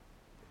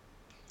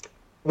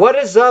What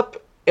is up,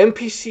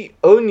 NPC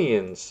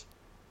Onions?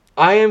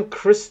 I am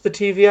Chris the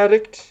TV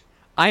Addict,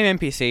 I'm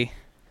NPC.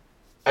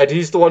 and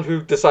he's the one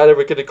who decided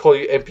we're going to call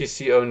you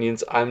NPC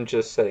Onions. I'm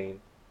just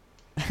saying.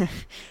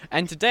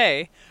 And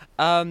today,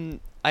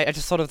 I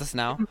just thought of this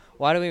now.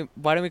 Why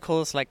don't we call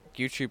this like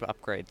YouTube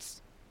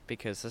upgrades?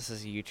 Because this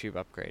is a YouTube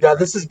upgrade, Yeah, right?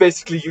 this is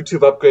basically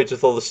YouTube upgrades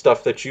with all the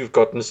stuff that you've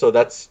gotten, so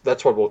that's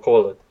what we'll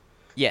call it.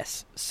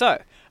 Yes.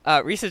 So,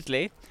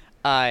 recently,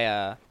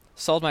 I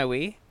sold my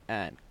Wii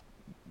and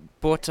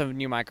bought a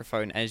new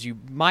microphone, as you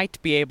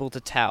might be able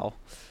to tell.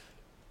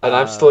 And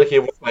I'm still Uh,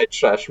 here with my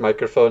trash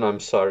microphone. I'm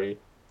sorry.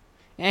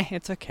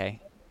 it's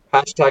okay.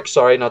 Hashtag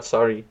sorry, not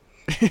sorry.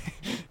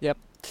 Yep.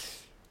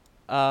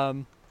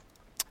 Um,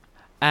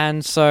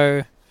 and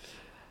so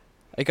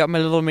I got my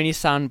little mini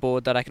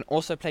soundboard that I can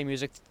also play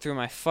music through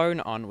my phone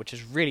on, which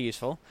is really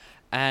useful.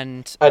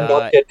 And And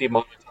not get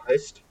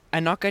demonetized.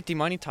 and not get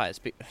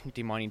demonetized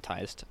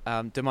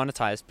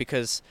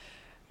because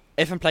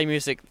if I'm playing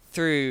music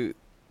through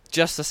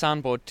just the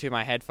soundboard to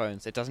my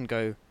headphones, it doesn't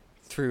go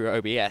through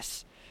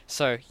OBS.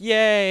 So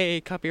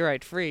yay,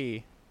 copyright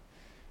free.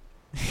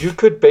 You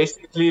could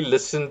basically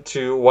listen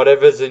to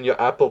whatever's in your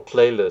Apple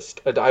playlist,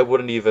 and I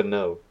wouldn't even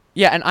know.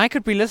 Yeah, and I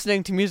could be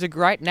listening to music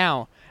right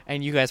now,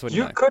 and you guys wouldn't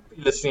You know. could be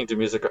listening to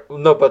music.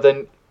 No, but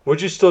then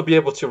would you still be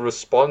able to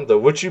respond though?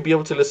 Would you be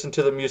able to listen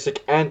to the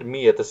music and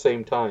me at the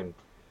same time?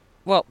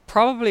 Well,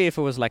 probably if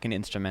it was like an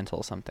instrumental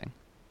or something.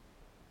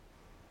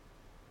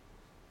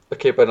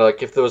 Okay, but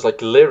like if there was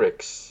like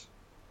lyrics.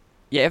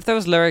 Yeah, if there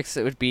was lyrics,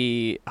 it would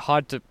be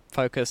hard to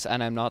focus,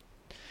 and I'm not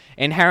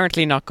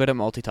inherently not good at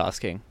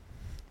multitasking.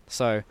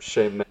 So,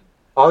 Shame, man.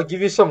 I'll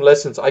give you some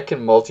lessons. I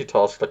can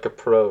multitask like a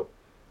pro.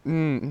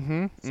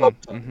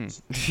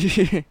 Sometimes.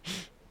 mm-hmm.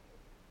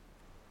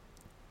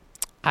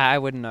 I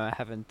wouldn't know. I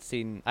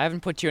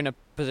haven't put you in a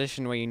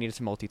position where you need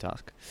to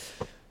multitask.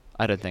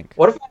 I don't think.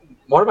 What if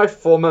one of my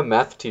former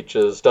math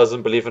teachers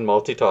doesn't believe in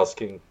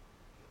multitasking?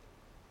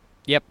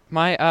 Yep,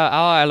 my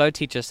our LO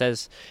teacher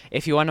says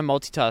if you want to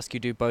multitask, you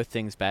do both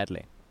things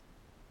badly.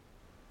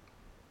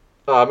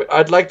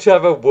 I'd like to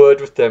have a word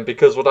with them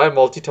because when I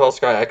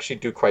multitask, I actually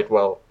do quite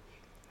well.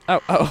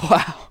 Oh,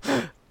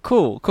 wow.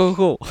 Cool, cool,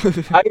 cool.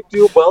 I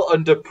do well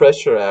under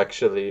pressure,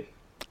 actually.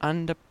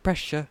 Under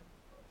pressure,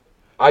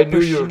 I knew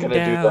you were pushing gonna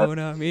do that. down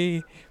on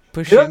me,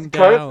 You know, pushing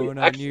currently, down on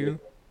actually, you.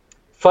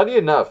 funny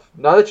enough,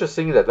 now that you're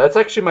singing that, that's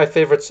actually my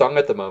favorite song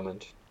at the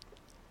moment.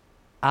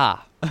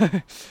 Ah.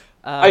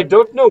 I um,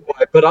 don't know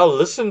why, but I'll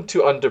listen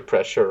to Under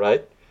Pressure,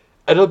 right?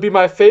 And it'll be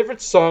my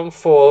favorite song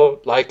for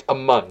like a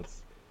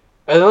month.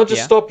 And then I'll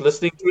just yeah. stop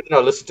listening to it and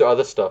I'll listen to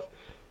other stuff.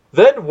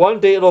 Then one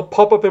day it'll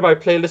pop up in my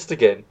playlist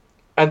again,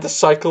 and the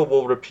cycle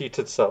will repeat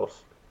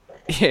itself.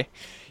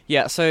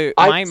 Yeah, so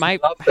I my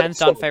love that hands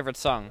down song. favorite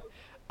song,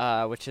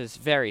 which is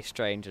very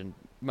strange and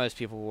most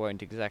people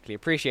won't exactly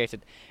appreciate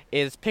it,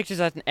 is Pictures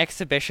at an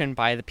Exhibition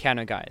by the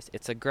Piano Guys.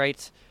 It's a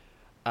great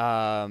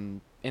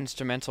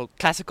instrumental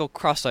classical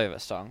crossover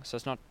song, so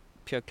it's not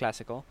pure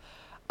classical.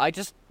 I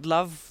just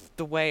love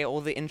the way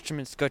all the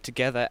instruments go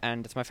together,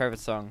 and it's my favorite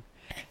song.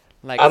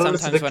 Like I don't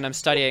listen to sometimes when I'm classical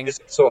studying,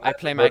 music, so I I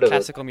play haven't my heard of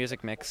it. classical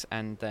music mix,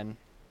 and then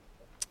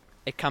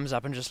it comes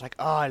up and just like,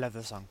 oh, I love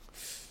this song.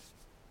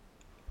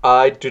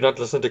 I do not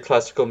listen to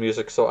classical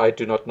music, so I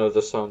do not know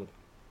the song.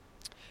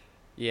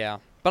 Yeah.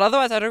 But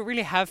otherwise, I don't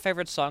really have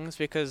favorite songs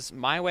because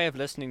my way of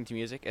listening to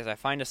music is I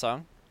find a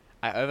song,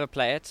 I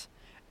overplay it,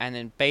 and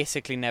then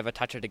basically never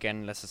touch it again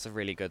unless it's a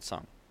really good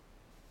song.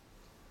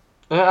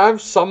 I'm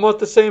somewhat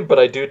the same, but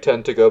I do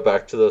tend to go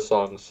back to the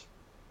songs.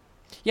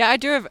 Yeah, I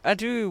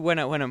do when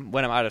I'm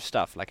out of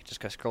stuff. Like I just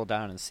go scroll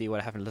down and see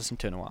what I haven't listened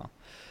to in a while.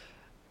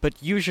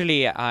 But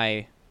usually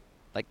I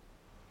like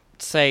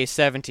say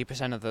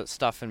 70% of the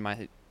stuff in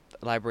my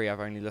library I've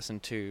only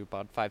listened to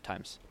about 5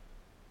 times.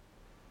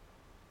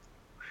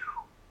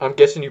 I'm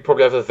guessing you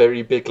probably have a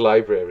very big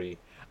library.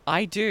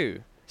 I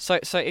do. So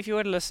if you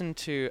were to listen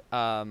to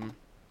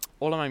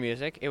all of my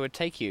music, it would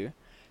take you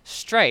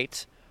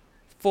straight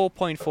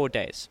 4.4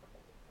 days.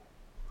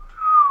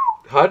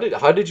 How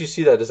did you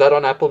see that? Is that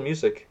on Apple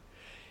Music?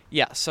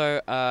 Yeah,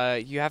 so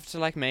you have to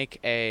like make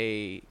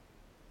a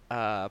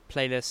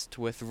playlist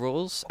with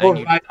rules, Oh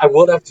and right, I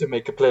will have to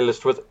make a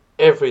playlist with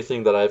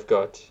everything that I've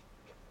got.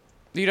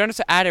 you don't have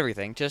to add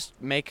everything. Just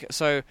make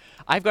so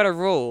I've got a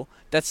rule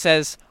that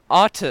says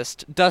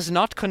artist does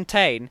not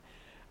contain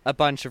a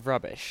bunch of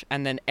rubbish,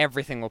 and then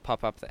everything will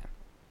pop up there.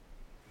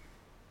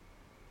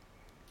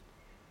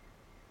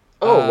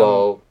 Oh Um,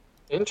 well,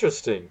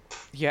 interesting.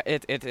 yeah,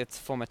 it's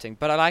formatting,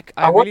 but I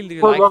I wonder really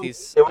do how like long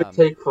these. it would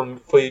take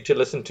for you to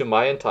listen to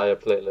my entire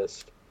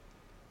playlist.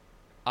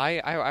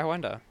 I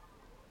wonder.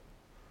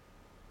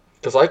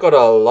 Because I got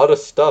a lot of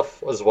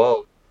stuff as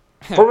well.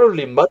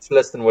 Probably much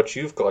less than what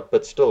you've got,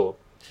 but still.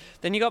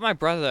 Then you got my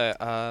brother,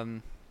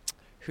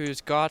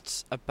 who's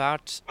got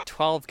about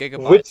 12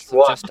 Which gigabytes of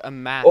one? just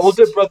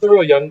Older amassed. brother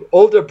or young?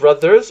 Older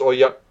brothers or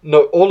young?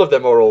 No, all of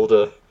them are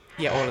older.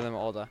 Yeah, all of them are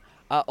older.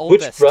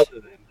 Which Oldest. brother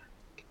then?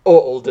 Oh,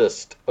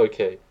 oldest.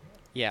 Okay.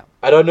 Yeah.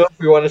 I don't know if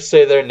we want to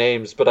say their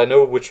names, but I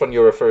know which one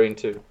you're referring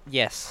to.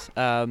 Yes.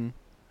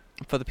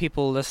 For the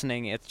people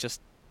listening, it's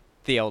just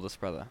the oldest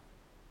brother.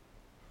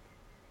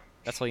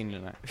 That's all you need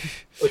to know.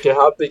 Okay,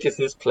 how big is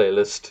his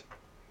playlist?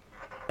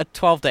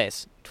 12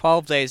 days.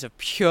 12 days of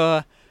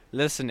pure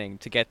listening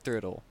to get through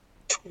it all.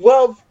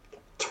 12,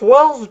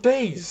 12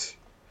 days.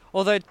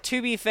 Although,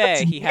 to be That's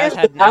fair, he has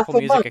nearly had an half Apple a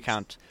Music month.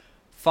 account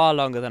far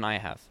longer than I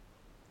have.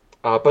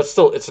 But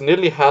still, it's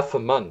nearly half a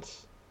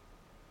month.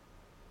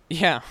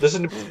 Yeah. This is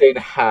insane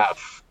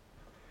half.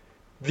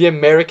 The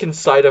American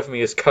side of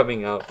me is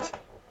coming out.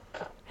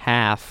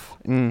 Half.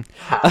 Mm.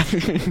 Half.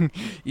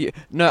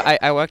 No,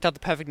 I worked out the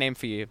perfect name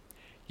for you.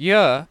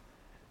 You're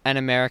an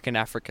American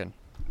African.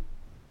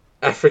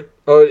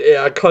 Oh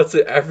yeah, I can't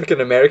say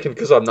African American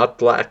because I'm not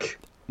black.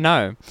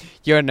 No,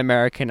 you're an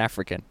American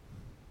African.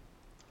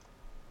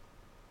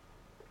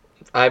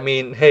 I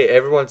mean, hey,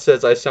 everyone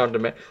says I sound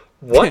American.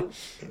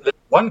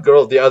 One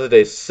girl the other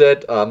day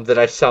said that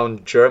I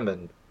sound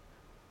German.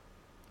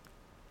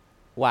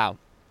 Wow.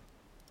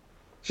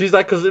 She's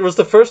like, because it was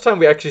the first time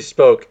we actually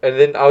spoke, and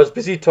then I was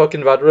busy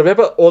talking about,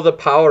 remember all the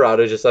power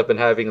outages I've been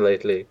having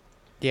lately?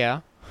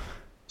 Yeah.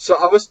 So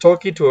I was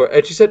talking to her,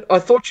 and she said, I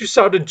thought you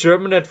sounded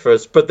German at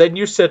first, but then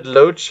you said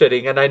load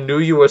shedding, and I knew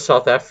you were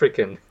South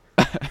African.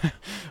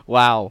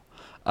 Wow.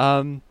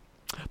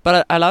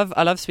 But I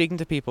love speaking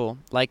to people.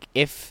 Like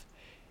if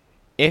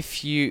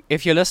you're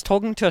just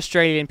talking to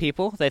Australian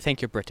people, they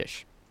think you're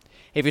British.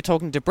 If you're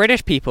talking to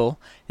British people,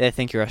 they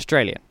think you're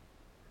Australian.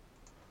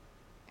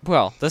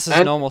 Well, this is a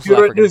And normal if South you're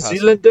a African New person.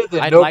 Zealander,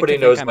 then I'd like to nobody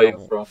think knows I'm where you're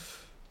normal. from.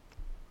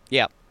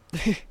 Yeah.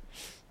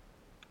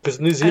 Because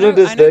New I know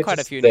Zealanders, they're quite a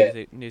just few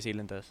there. New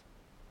Zealanders.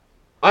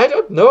 I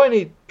don't know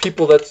any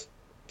people that's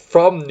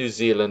from New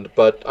Zealand,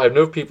 but I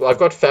know people, I've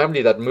got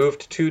family that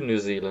moved to New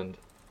Zealand.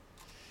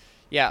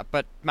 Yeah,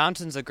 but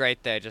mountains are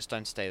great there. Just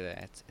don't stay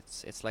there.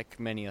 It's like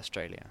mini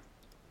Australia.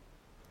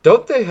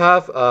 Don't they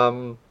have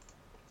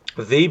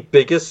the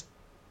biggest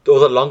or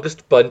the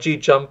longest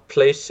bungee jump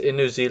place in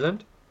New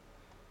Zealand?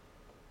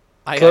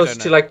 I Close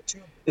don't to know. like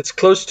it's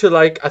close to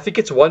like I think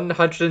it's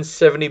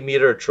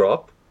 170-meter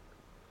drop.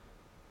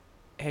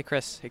 Hey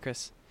Chris.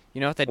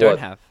 You know what they don't What?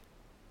 have?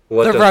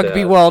 What The don't they Rugby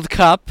have? World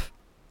Cup.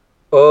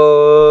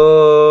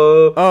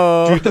 Oh,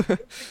 Oh.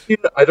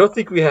 dude, I don't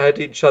think we had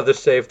each other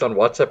saved on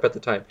WhatsApp at the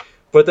time.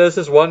 But there's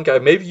this one guy,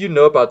 maybe you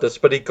know about this,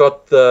 but he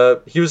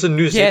was a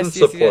New Zealand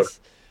supporter. Yes.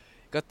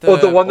 Got Oh,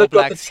 the the one All that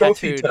got the Blacks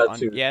trophy tattooed on.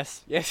 tattoo.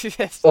 Yes.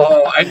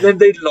 Oh, and then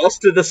they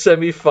lost in the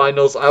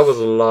semi-finals. I was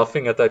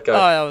laughing at that guy.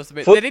 Oh, that was a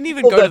bit. For They the didn't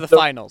even people go to the that don't,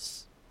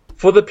 finals.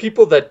 for the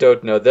people that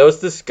don't know, there was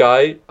this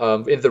guy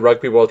in the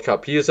Rugby World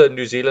Cup. He is a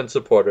New Zealand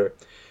supporter,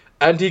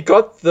 and he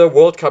got the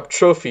World Cup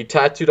trophy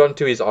tattooed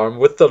onto his arm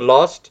with the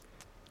last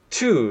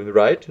two,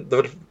 right?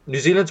 The New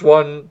Zealand's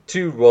won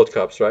two World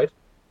Cups, right?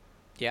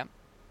 Yeah.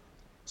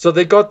 So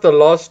they got the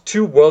last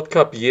two World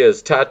Cup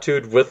years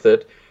tattooed with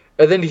it,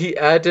 and then he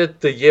added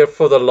the year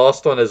for the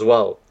last one as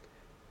well.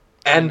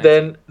 And 2019.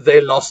 then they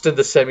lost in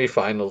the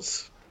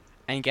semi-finals.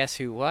 And guess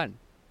who won?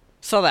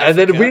 South And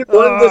then Africa. we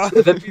won this,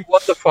 and then we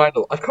won the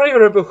final. I can't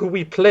even remember who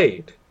we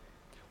played.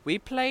 We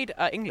played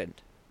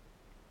England.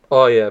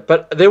 Oh yeah,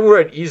 but they were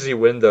an easy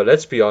win though,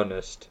 let's be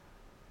honest.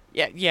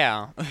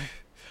 Yeah.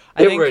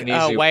 I They were think an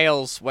easy win.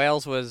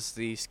 Wales was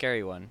the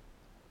scary one,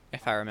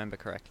 if I remember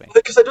correctly.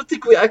 Because I don't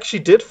think we actually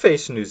did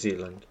face New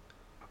Zealand.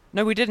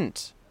 No, we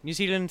didn't. New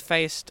Zealand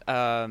faced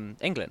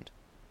England.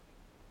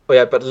 Oh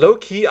yeah, but low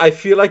key, I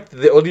feel like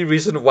the only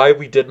reason why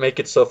we did make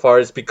it so far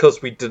is because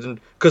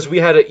because we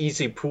had an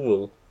easy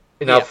pool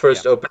in our Yeah.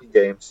 first opening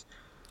games.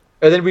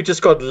 And then we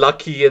just got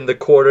lucky in the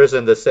quarters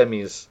and the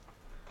semis.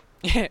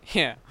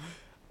 Yeah.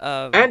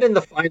 And in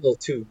the final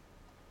too.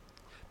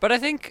 But I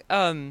think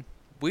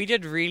we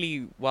did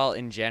really well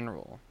in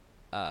general.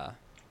 I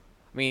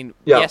mean,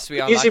 Yeah, yes, we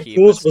the are easy lucky,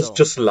 but pools was still.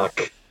 just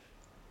luck.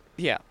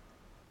 Yeah.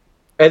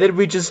 And then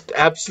we just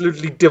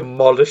absolutely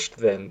demolished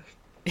them.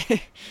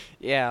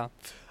 Yeah.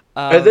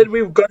 And then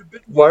we got a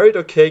bit worried,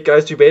 okay,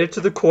 guys, you made it to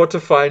the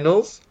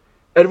quarterfinals,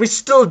 and we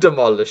still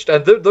demolished.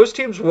 And those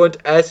teams weren't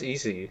as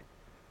easy.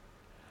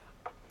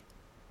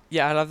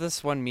 Yeah, I love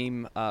this one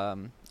meme.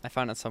 I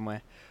found it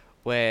somewhere,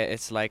 where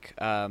it's like,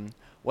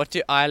 what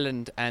do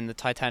Ireland and the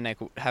Titanic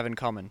have in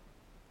common?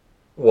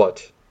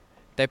 What?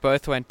 They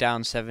both went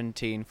down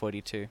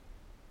 1742.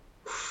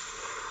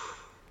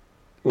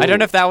 I don't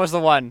know Ooh. if that was the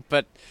one,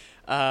 but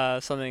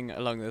something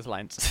along those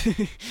lines.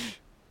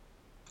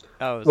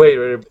 That was Wait,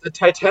 the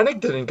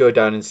Titanic didn't go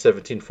down in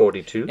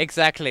 1742.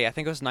 exactly. I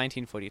think it was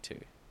 1942.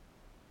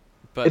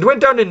 But It went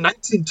down in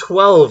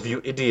 1912,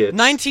 you idiots.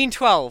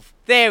 1912.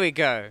 There we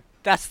go.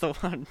 That's the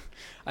one.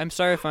 I'm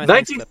sorry if my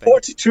thing's slipping.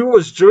 1942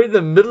 was during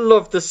the middle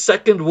of the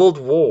Second World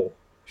War.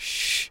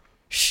 Shh.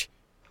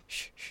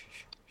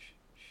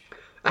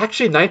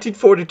 Actually,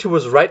 1942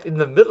 was right in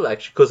the middle,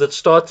 actually, because it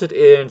started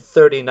in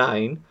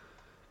 39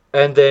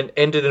 and then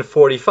ended in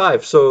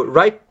 45. So,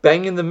 right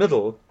bang in the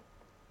middle.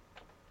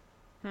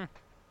 Hmm.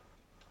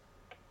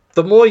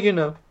 The more you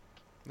know.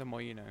 The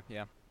more you know.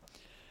 Yeah.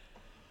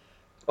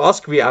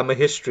 Ask me, I'm a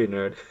history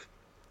nerd.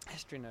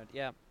 History nerd.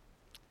 Yeah.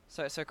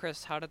 So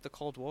Chris, how did the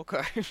Cold War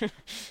go?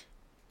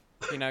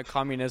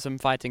 Communism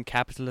fighting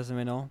capitalism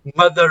and all.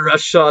 Mother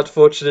Russia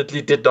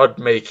unfortunately did not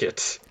make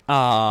it.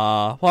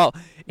 Well,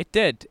 it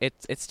did.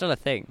 It's still a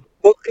thing.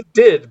 Well, it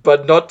did,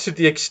 but not to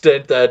the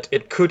extent that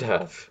it could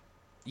have.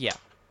 Yeah,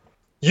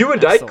 You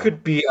and that's I the one.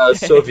 could be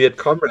Soviet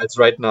comrades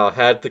right now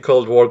had the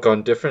Cold War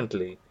gone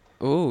differently.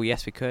 Ooh,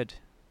 yes, we could.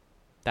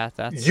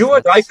 You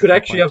and I That's a could fair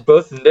actually point. have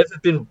both never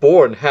been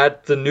born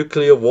had the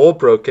nuclear war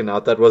broken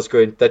out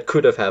that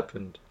could have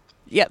happened.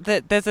 Yeah,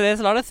 there's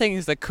a lot of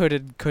things that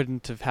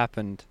couldn't have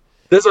happened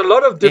There's a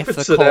lot of if different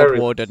the Cold scenarios.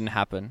 War didn't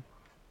happen.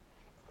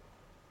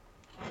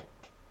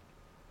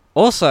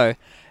 Also,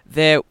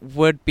 there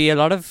would be a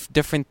lot of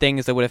different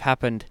things that would have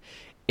happened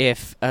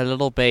if a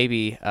little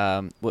baby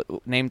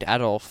named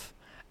Adolf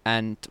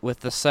and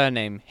with the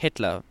surname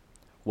Hitler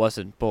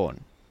wasn't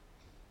born.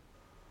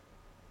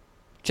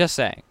 Just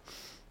saying.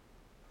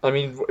 I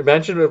mean,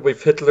 imagine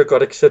if Hitler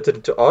got accepted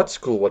into art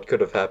school, what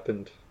could have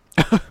happened?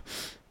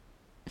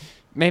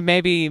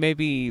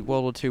 Maybe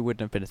World War Two wouldn't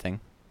have been a thing.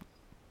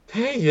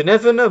 Hey, you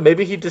never know.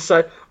 Maybe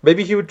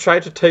he would try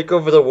to take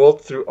over the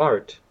world through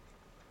art.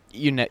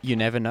 You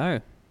never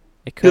know.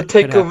 It He'll could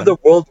take over the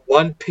happen. world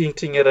one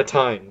painting at a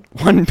time.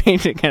 One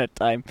painting at a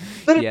time.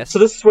 So Yes.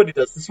 this is what he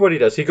does. This is what he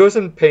does. He goes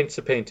and paints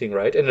a painting,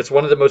 right? And it's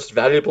one of the most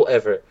valuable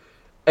ever.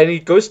 And he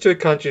goes to a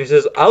country and he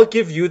says, "I'll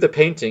give you the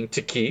painting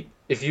to keep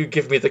if you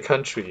give me the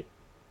country."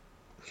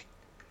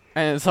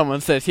 And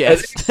someone says And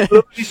yes. he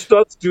slowly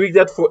starts doing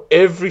that for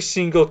every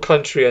single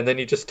country, and then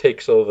he just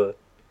takes over.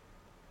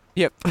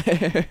 Yep.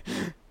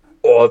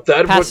 Oh,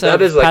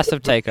 that is like a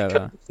Passive movie kind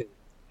takeover. of thing.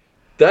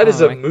 That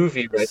is Oh a my,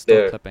 movie right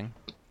still there. clipping.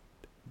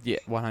 Yeah,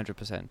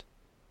 100%.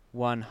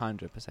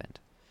 100%.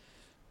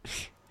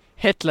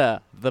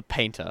 Hitler, the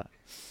painter.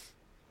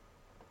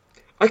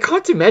 I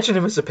can't imagine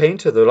him as a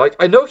painter though. Like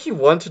I know he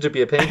wanted to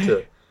be a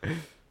painter,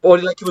 or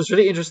like he was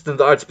really interested in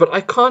the arts, but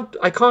I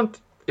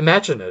can't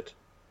imagine it.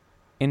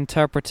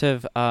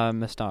 Interpretive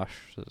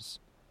moustaches.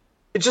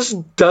 It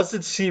just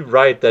doesn't seem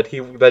right that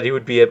he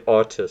would be an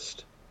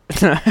artist.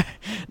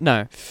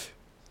 No.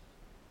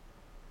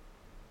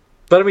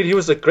 But I mean, he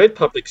was a great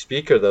public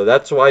speaker though.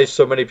 That's why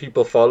so many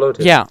people followed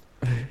him. Yeah.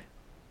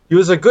 He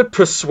was a good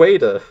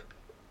persuader.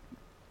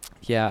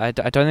 Yeah, I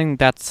don't think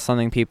that's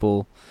something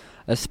people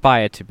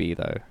aspire to be,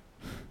 though.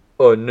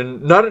 Oh,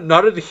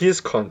 not in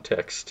his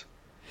context.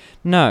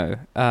 No.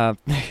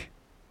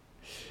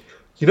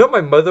 You know,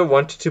 my mother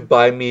wanted to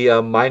buy me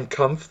a Mein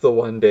Kampf the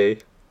one day.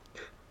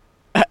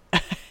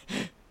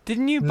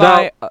 Didn't you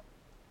Now, buy...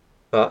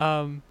 huh?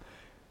 um...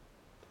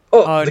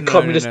 Oh, Oh, the no, no,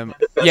 Communist no.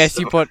 Yes,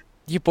 Manifesto.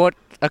 you bought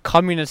a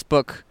communist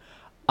book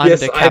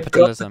Yes, under I've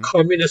got the capitalism.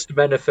 Communist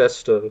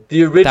Manifesto,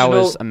 the That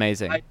was original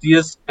amazing.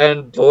 ideas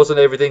and laws and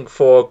everything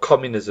for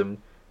communism.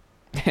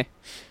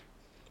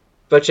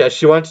 But yeah,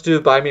 she wanted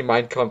to buy me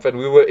Mein Kampf, and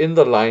we were in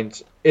the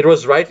lines. It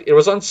was right. It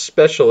was on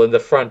special in the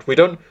front.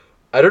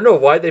 I don't know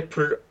why they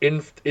put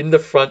it in the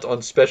front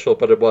on special,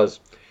 but it was.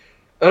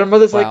 And her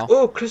mother's like, Wow.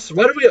 "Oh, Chris,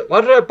 why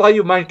did I buy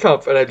you Mein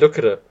Kampf?" And I look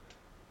at her.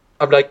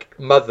 I'm like,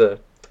 "Mother,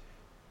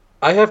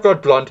 I have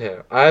got blonde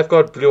hair. I have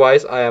got blue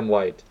eyes. I am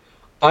white.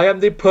 I am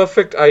the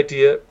perfect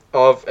idea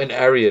of an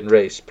Aryan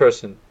race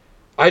person.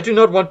 I do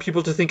not want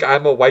people to think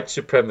I'm a white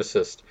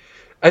supremacist."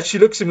 And she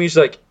looks at me, she's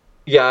like,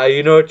 "Yeah,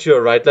 you know what,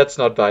 you're right. Let's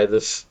not buy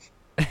this."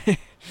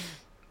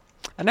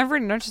 I never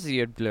really noticed that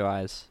you had blue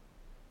eyes.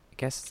 I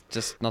guess it's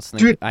just not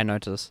something Dude, I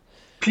notice.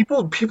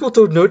 people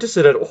don't notice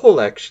it at all,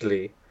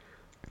 actually.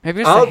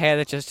 Maybe it's the I'll hair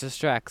that just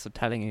distracts, I'm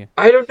telling you.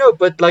 I don't know,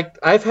 but like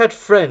I've had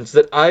friends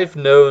that I've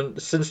known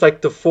since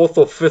like the fourth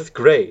or fifth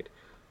grade,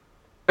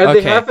 and they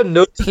Okay. haven't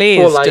noticed for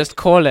Please, like just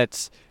call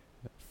it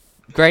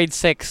grade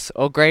 6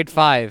 or grade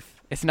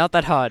 5. It's not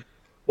that hard.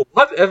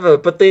 whatever.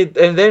 But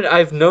and then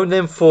I've known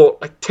them for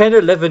like 10,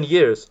 11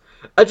 years.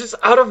 I just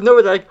out of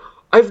nowhere, like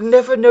I've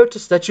never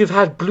noticed that you've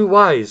had blue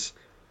eyes,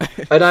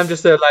 and I'm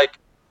just there like,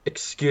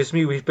 excuse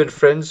me, we've been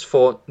friends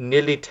for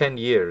nearly 10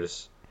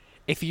 years.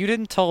 If you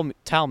didn't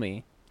tell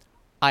me,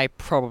 I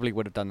probably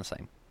would have done the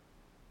same.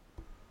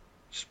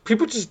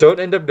 People just don't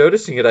end up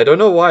noticing it. I don't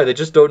know why. They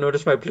just don't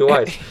notice my blue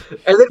eyes.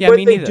 And then Yeah, when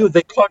me they do, neither.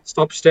 they can't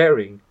stop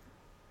staring.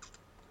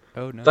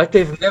 Oh no. Like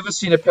they've never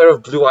seen a pair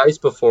of blue eyes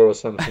before or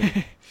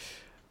something.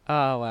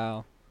 Oh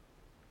wow.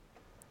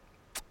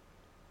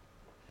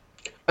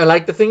 And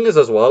like the thing is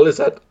as well is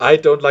that I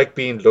don't like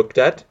being looked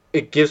at.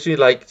 It gives me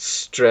like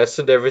stress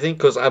and everything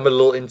because I'm a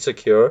little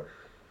insecure.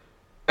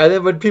 And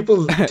then when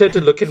people tend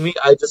to look at me,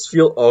 I just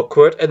feel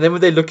awkward. And then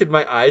when they look at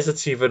my eyes,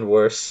 it's even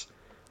worse.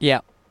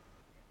 Yeah.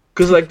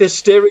 Because like they're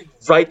staring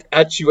right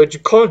at you and you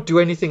can't do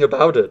anything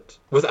about it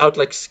without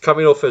like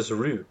coming off as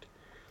rude.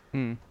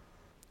 Hmm.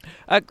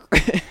 Uh,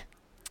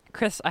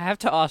 Chris, I have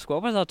to ask,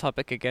 what was our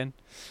topic again?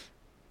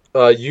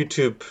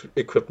 YouTube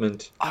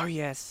equipment. Oh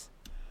yes.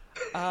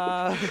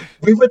 Uh,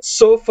 We went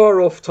so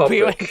far off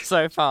we went topic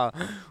so far.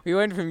 We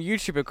went from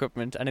YouTube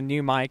equipment and a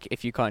new mic.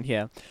 If you can't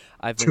hear,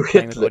 I've to been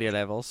playing with Hitler. audio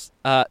levels.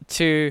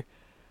 To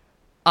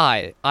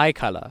eye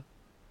color,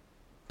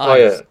 Oh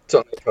yeah, eyes.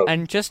 to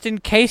And just in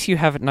case you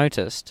haven't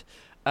noticed,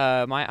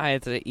 my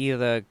eyes are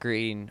either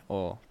green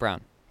or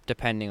brown,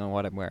 depending on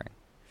what I'm wearing.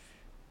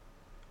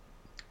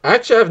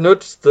 Actually, I've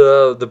noticed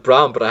the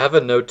brown, but I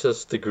haven't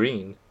noticed the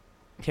green.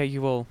 Yeah,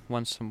 you will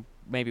want some.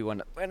 Maybe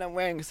when I'm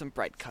wearing some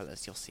bright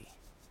colors, you'll see.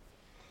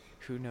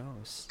 Who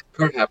knows?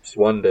 Perhaps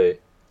one day.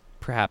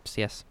 Perhaps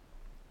yes.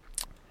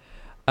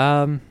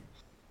 Um.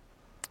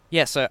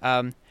 Yeah.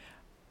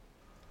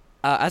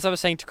 As I was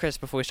saying to Chris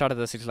before we started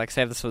this, to like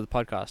save this for the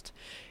podcast,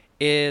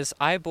 is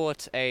I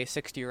bought a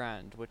 60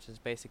 rand, which is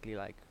basically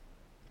like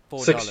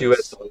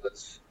US $4.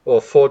 dollars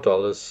or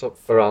 $4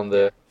 For around yeah,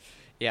 there.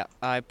 yeah.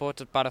 I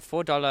bought about a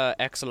 $4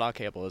 XLR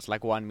cable. It's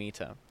like 1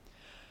 meter.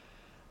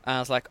 And I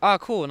was like, oh,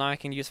 cool. Now I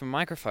can use my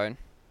microphone.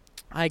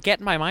 I get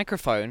my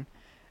microphone,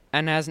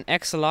 and it has an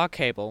XLR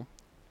cable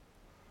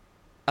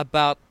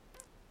about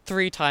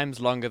 3 times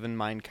longer than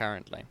mine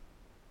currently.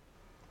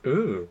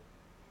 Ooh.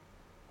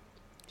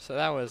 So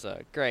that was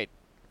a great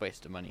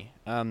waste of money.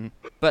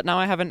 But now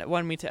I have a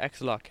 1 meter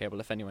XLR cable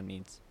if anyone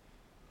needs.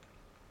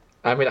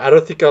 I mean, I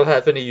don't think I'll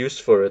have any use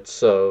for it,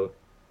 so.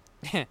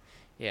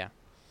 Yeah.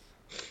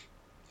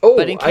 But Oh,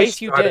 in I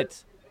case you started. did,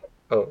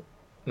 Oh,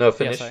 no,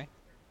 yeah, finish. sorry.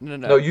 No,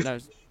 No, no, you. no,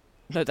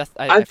 no. That's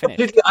I I'm finished.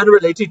 completely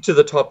unrelated to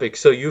the topic,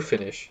 so you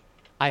finish.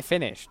 I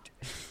finished.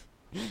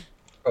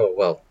 Oh,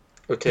 well.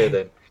 Okay,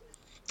 then.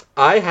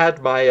 I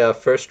had my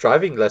first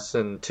driving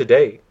lesson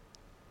today.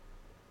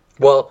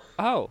 Well,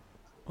 Oh,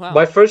 wow.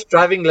 my first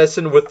driving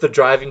lesson with the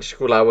driving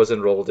school I was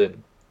enrolled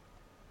in,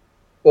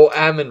 or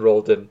am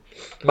enrolled in.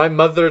 My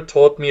mother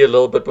taught me a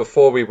little bit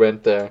before we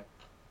went there.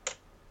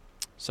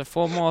 So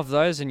 4 more of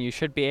those, and you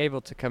should be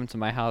able to come to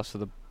my house for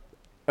the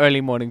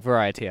early morning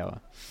variety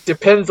hour.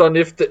 Depends on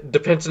if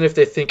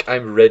they think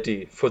I'm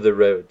ready for the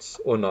roads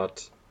or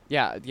not.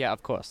 Yeah, yeah,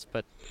 of course,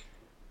 but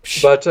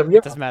But it yeah.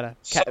 doesn't matter.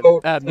 So,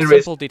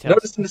 anyways, Simple no,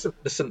 details.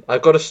 listen.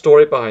 I've got a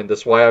story behind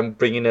this. Why I'm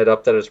bringing it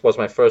up that it was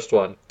my first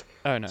one.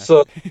 Oh no.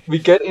 So we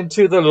get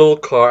into the little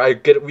car.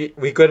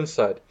 We get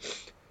inside.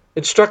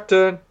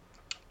 Instructor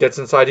gets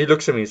inside. He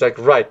looks at me. He's like,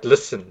 "Right,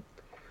 listen.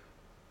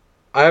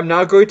 I am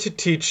now going to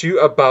teach you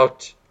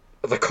about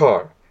the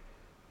car."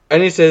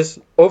 And he says,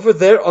 "Over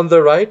there on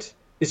the right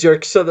is your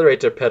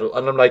accelerator pedal."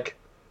 And I'm like,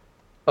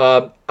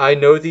 I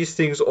know these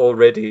things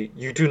already.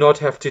 You do not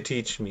have to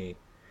teach me."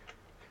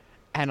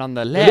 And on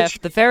the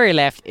left, the Literally, very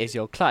left, is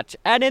your clutch,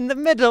 and in the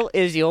middle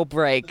is your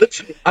brake.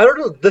 literally, I don't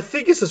know. The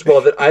thing is as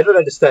well that I don't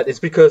understand is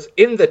because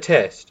in the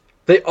test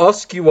they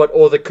ask you what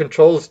all the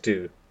controls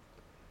do.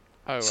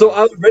 Oh So well.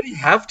 I already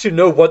have to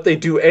know what they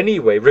do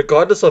anyway,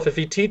 regardless of if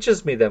he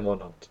teaches me them or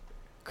not.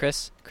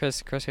 Chris.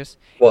 Is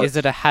What?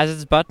 it a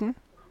hazards button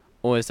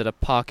or is it a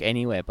park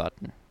anywhere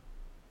button?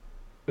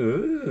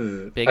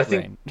 Ooh, Big I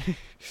think brain.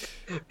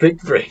 big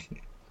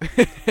brain.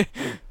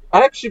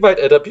 I actually might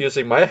end up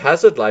using my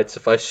hazard lights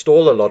if I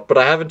stall a lot, but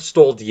I haven't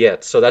stalled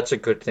yet, so that's a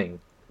good thing.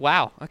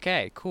 Wow.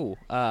 Okay. Cool.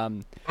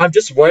 I'm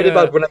just worried Yeah.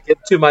 about when I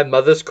get to my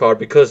mother's car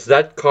because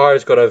that car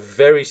has got a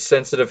very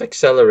sensitive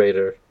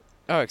accelerator.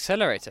 Oh,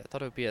 accelerator. I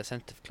thought it would be a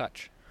sensitive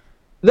clutch.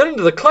 No,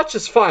 the clutch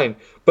is fine,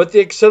 but the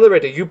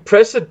accelerator, you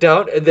press it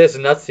down and there's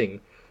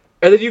nothing.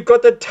 And then you've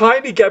got that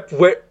tiny gap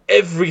where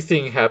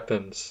everything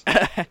happens.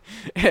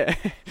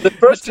 The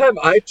first time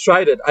I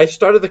tried it, I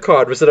started the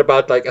car, it was at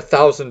about like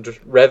 1,000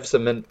 revs a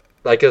minute,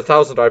 like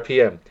 1,000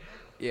 RPM.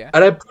 Yeah.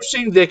 And I'm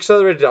pushing the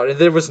accelerator down and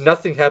there was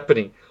nothing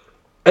happening.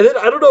 And then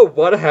I don't know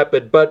what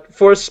happened, but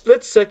for a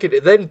split second,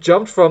 it then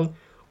jumped from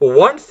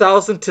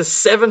 1,000 to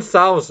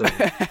 7,000.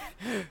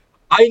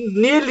 I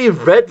nearly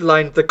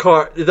redlined the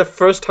car the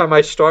first time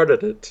I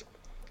started it.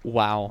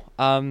 Wow.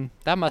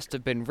 That must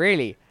have been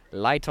really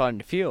light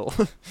on fuel.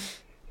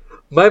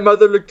 My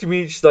mother looked at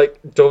me, she's like,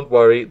 "Don't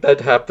worry,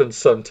 that happens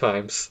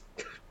sometimes."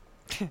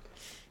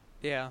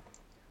 Yeah.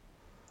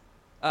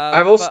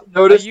 I've also But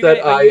noticed that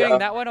are you getting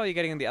that one or are you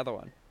getting the other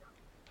one?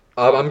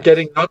 Oh, I'm nice.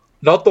 getting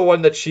not the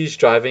one that she's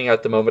driving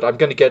at the moment. I'm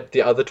gonna get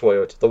the other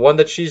Toyota. The one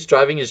that she's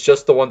driving is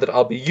just the one that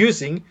I'll be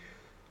using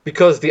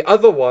because the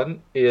other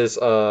one is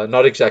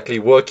not exactly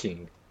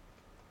working.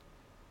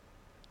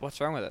 What's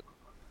wrong with it?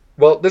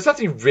 Well, there's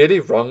nothing really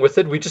wrong with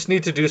it. We just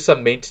need to do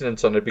some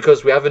maintenance on it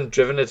because we haven't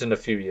driven it in a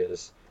few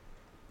years.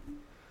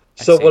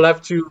 I So we'll see.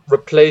 have to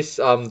replace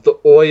the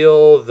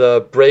oil,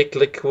 the brake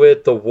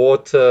liquid, the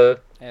water,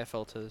 Air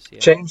filters, yeah.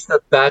 change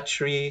the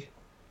battery.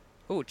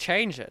 Oh,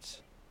 change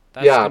it.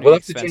 That's Yeah, going to be we'll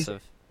have to change.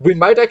 expensive. We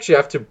might actually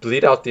have to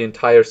bleed out the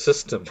entire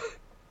system.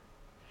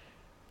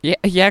 Yeah,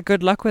 yeah.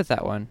 Good luck with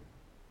that one.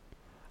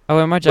 Oh,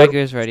 when my But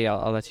Jaguar's ready,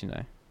 I'll let you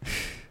know.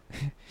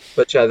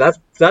 but yeah,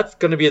 that's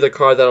gonna be the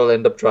car that I'll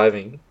end up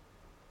driving.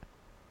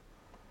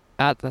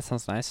 Ah, that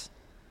sounds nice.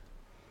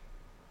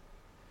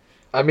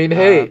 I mean,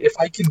 hey, Um, if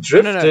I can no,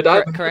 drift no. it,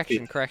 I'm happy.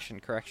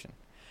 Correction.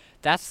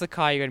 That's the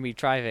car you're going to be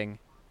driving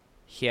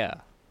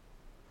here.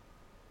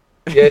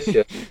 Yes,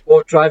 yes.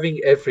 Or driving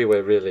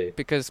everywhere, really.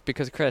 Because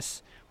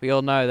Chris, we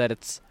all know that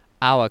it's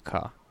our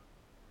car.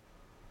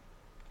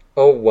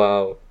 Oh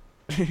wow,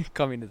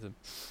 Communism.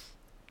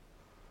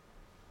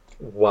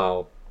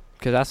 wow.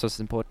 Because that's what's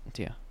important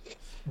here.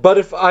 But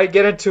if I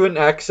get into an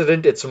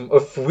accident, it's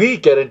if we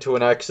get into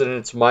an accident,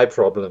 it's my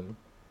problem.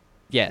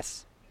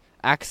 Yes.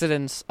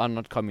 Accidents are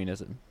not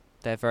communism.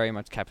 They're very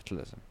much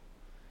capitalism.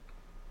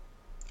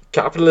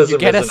 You Capitalism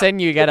get is us in,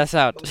 you get us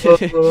out.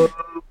 an...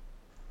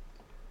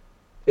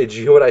 Did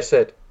you hear what I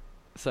said?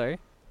 Sorry?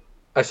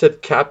 I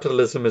said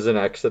capitalism is an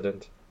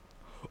accident.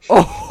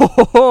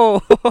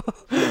 Oh,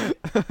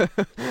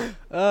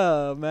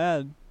 oh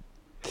man.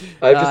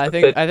 I've just I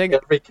think offended I think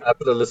every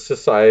capitalist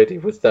society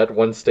with that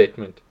one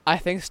statement. I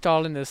think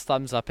Stalin is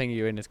thumbs upping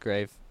you in his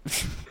grave.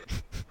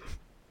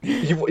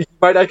 He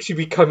might actually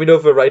be coming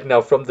over right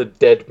now from the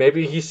dead.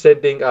 Maybe he's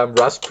sending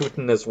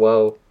Rasputin as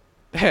well.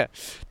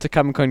 To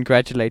come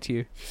congratulate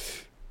you.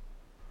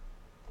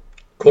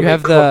 Call You me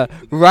have the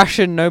communist.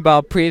 Russian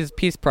Nobel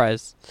Peace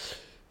Prize.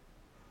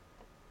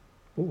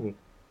 Ooh.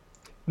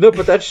 No,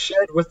 but that's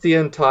shared with the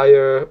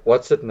entire.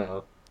 What's it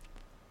now?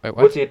 Wait,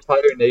 With what? the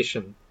entire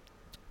nation.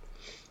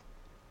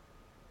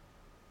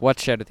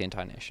 What's shared with the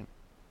entire nation?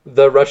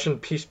 The Russian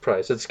Peace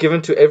Prize. It's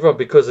given to everyone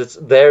because it's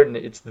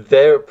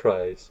their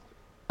prize.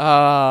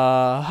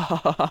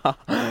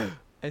 I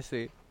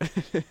see.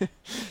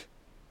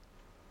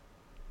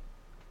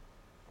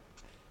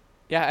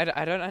 Yeah,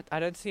 I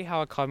don't see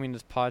how a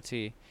communist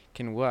party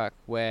can work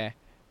where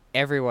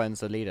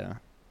everyone's a leader.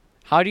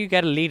 How do you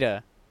get a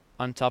leader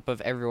on top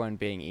of everyone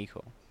being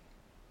equal?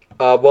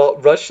 Well,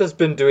 Russia's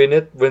been doing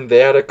it when they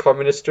had a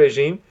communist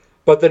regime,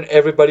 but then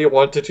everybody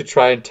wanted to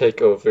try and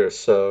take over,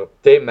 so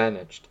they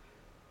managed,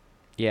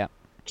 Yeah.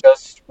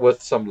 just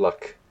with some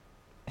luck.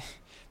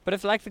 But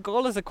if like the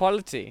goal is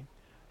equality,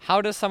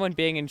 how does someone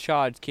being in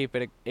charge keep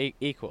it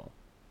equal?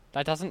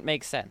 That doesn't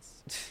make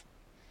sense.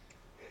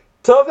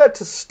 Tell that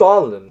to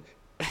Stalin.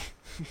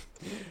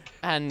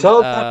 And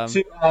Tell that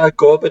to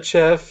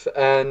Gorbachev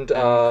and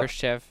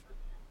Khrushchev.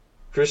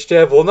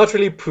 Khrushchev. Well, not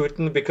really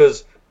Putin,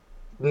 because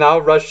now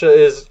Russia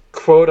is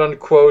quote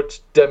unquote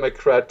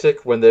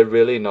democratic when they're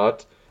really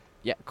not.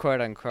 Yeah,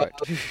 quote unquote.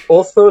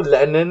 Also,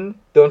 Lenin.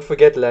 Don't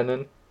forget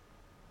Lenin.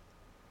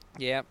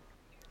 Yeah.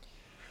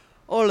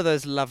 All of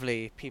those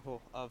lovely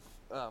people of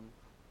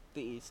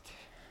the East.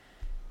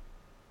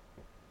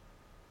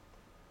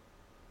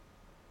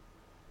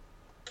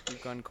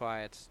 You've gone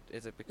quiet.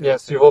 Is it because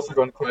Yes, you've also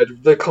gone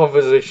quiet. The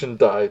conversation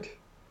died.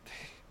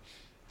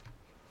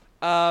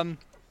 um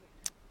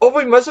Oh,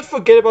 we mustn't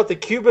forget about the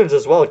Cubans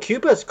as well.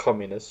 Cuba's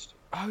communist.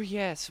 oh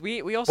yes,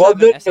 we also Well,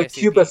 have no, an no, SACP.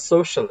 Cuba's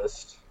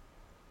socialist.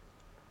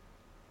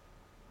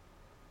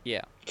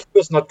 Yeah.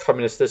 Cuba's not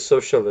communist, they're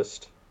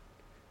socialist.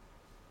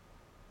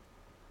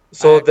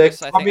 So they're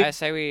Chris, I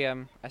say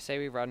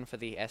we run for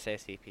the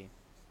SACP.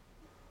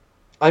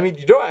 I mean,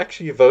 you know, I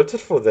actually voted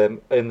for them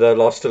in the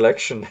last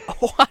election.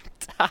 What?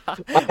 I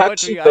What were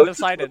actually you voted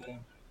for undecided? them.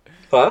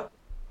 Huh?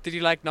 Did you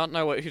like not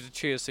know who to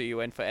choose, so you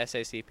went for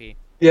SACP?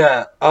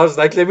 Yeah, I was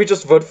like, let me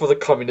just vote for the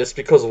communists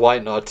because why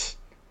not?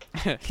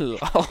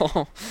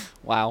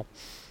 Wow.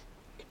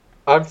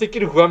 I'm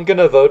thinking who I'm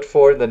gonna vote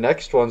for in the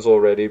next ones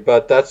already,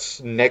 but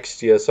that's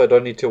next year, so I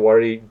don't need to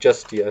worry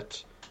just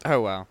yet. Oh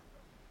wow.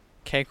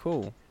 Okay,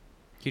 cool.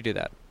 You do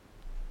that.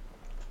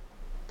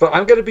 But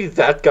I'm gonna be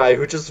that guy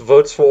who just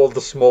votes for all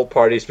the small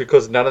parties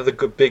because none of the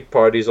good big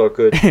parties are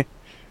good.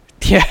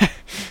 Yeah.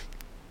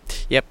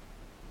 Yep.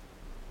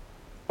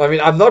 I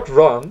mean, I'm not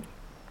wrong.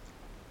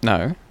 No,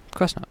 of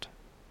course not.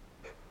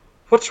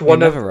 Watch You're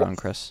one of never wrong,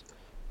 Chris.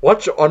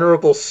 watch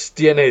honorable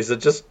DNAs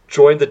that just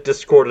join the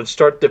Discord and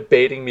start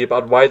debating me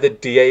about why the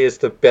DA is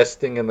the best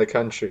thing in the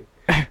country.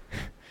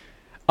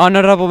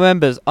 Honorable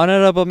members.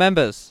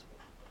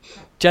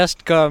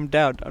 Just calm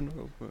down.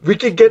 Honorable. We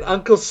could get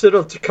Uncle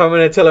Cyril to come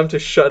in and tell him to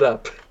shut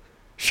up.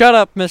 Shut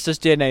up, Mr.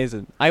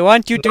 Stiernesen. I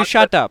want you to Not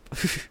shut up.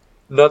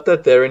 Not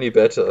that they're any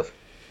better.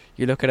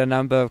 You look at a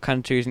number of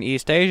countries in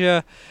East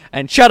Asia,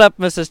 and shut up,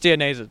 Mr.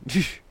 Stiernesen.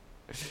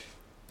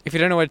 If you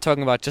don't know what I'm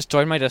talking about, just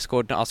join my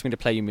Discord and ask me to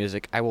play you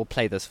music. I will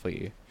play this for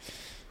you.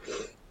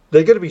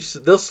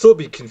 They'll still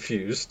be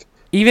confused.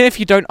 Even if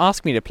you don't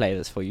ask me to play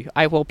this for you,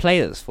 I will play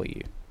this for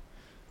you.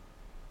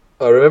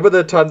 Remember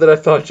the time that I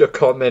found your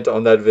comment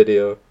on that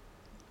video?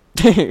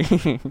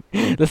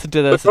 Listen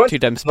to this at 2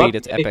 times Not speed,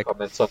 it's many epic.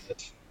 comments on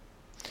it.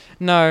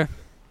 No.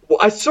 Well,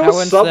 I saw That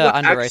one's the someone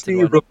underrated actually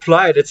one.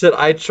 replied. It said,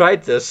 "I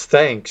tried this.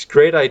 Thanks.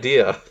 Great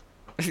idea."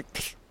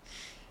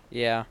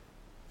 Yeah.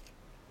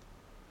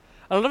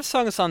 A lot of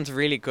songs sounds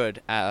really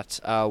good at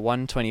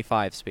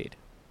 125 speed.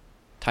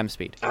 Time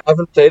speed. I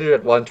haven't played it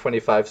at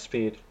 125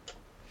 speed.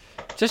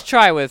 Just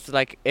try with,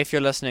 like, if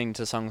you're listening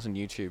to songs on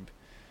YouTube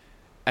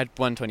at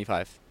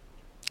 125.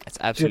 It's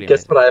absolutely Dude,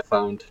 guess amazing. what I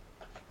found?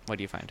 What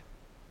do you find?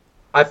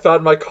 I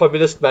found my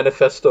Communist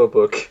Manifesto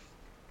book.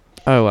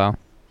 Oh, well.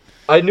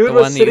 I knew The it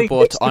was one that you sitting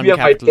bought next to on me on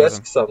my capitalism.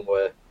 desk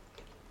somewhere.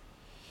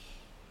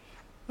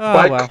 Oh,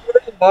 By well.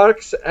 Karl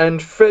Marx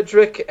and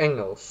Friedrich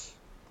Engels.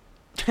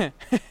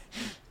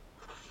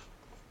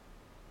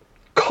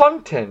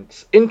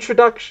 Contents.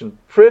 Introduction.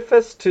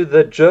 Preface to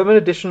the German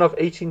edition of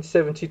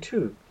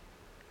 1872.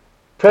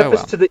 Preface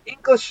well. to the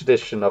English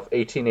edition of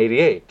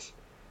 1888.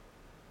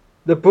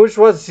 The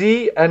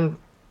bourgeoisie and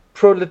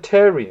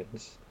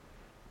proletarians.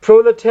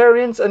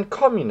 Proletarians and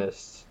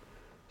communists.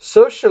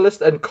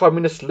 Socialist and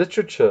communist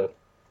literature.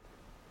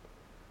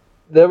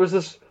 There was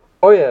this...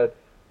 Oh yeah.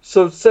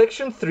 So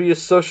section 3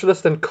 is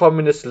socialist and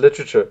communist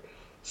literature.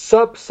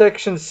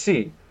 Subsection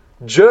C,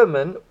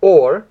 German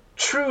or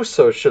true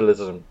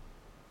socialism.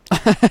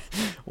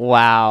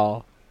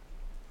 Wow.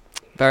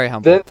 Very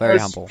humble. Then Very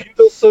there's humble.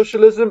 feudal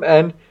socialism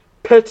and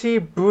petty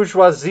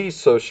bourgeoisie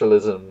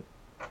socialism.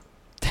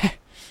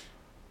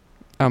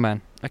 Oh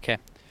man. Okay.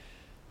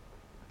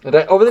 And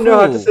I only know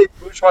how to Cool. say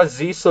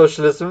bourgeoisie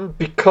socialism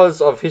because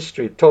of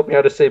history. It taught me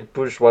how to say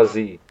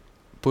bourgeoisie.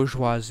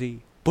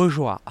 Bourgeoisie.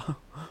 Bourgeois.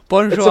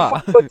 It's a Bourgeois.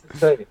 fun word to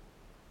say.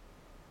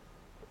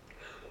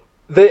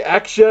 They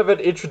actually have an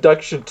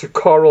introduction to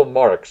Karl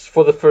Marx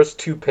for the first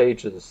 2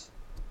 pages.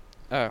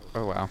 Oh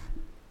wow.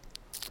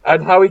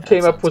 And how he That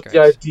came up sounds with the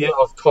great. idea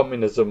of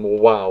communism.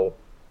 Wow.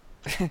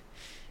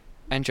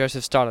 And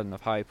Joseph Stalin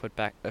of how he put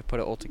it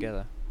all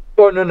together.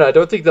 Oh, no, no, I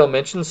don't think they'll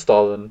mention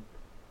Stalin.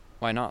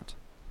 Why not?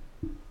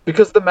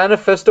 Because the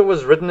manifesto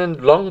was written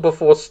in long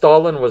before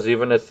Stalin was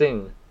even a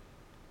thing.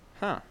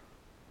 Huh.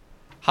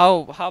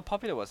 How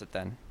popular was it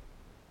then?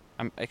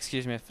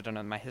 Excuse me if I don't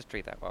know my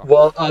history that well.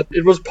 Well,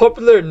 it was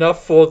popular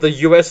enough for the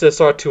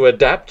USSR to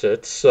adapt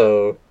it,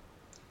 so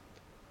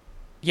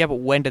Yeah, but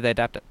when did they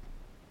adapt it?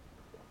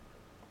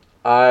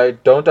 I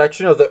don't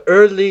actually know. The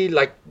early,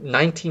 like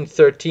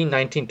 1913,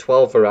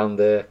 1912, around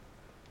there.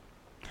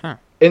 Huh.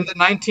 In the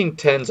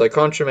 1910s, I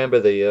can't remember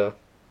the year.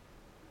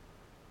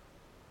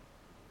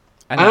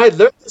 And And I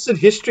learned this in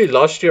history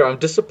last year. I'm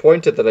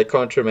disappointed that I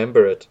can't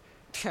remember it.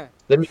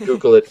 Let me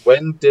Google it.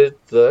 When did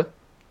the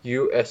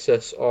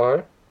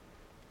USSR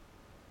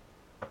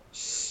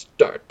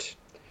start?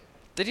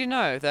 Did you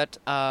know that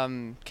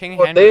King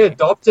Well, they Henry?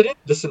 adopted it.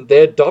 Listen,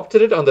 they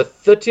adopted it on the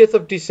 30th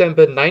of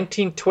December,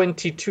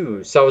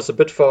 1922. So I was a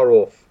bit far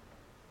off.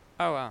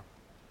 Oh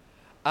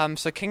wow.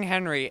 So King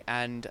Henry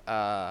and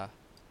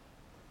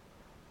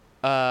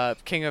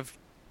King of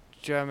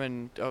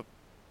German,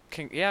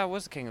 King, yeah, it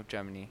was the King of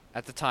Germany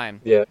at the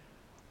time, Yeah.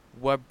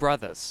 were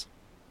brothers.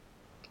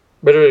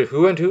 By the way,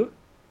 who and who?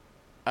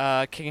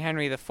 King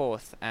Henry the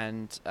Fourth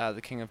and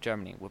the King of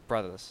Germany were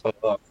brothers.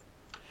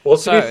 Well,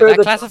 to be So fair, that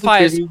that doesn't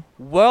classifies really.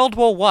 World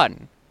War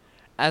One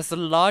as the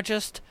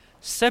largest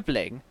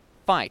sibling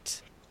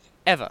fight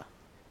ever.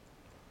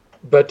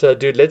 But,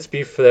 dude, let's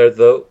be fair,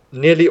 though.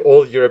 Nearly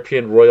all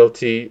European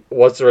royalty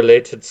was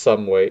related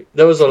some way.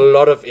 There was a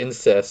lot of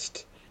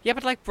incest. Yeah,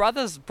 but like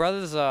brothers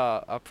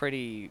are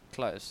pretty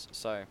close.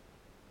 So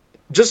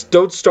Just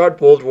don't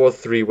start World War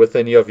III with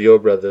any of your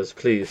brothers,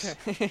 please.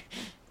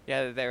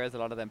 yeah, there is a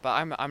lot of them. But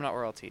I'm not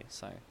royalty,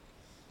 so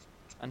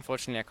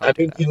unfortunately I I can't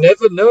do mean, that. you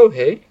never know,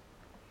 hey?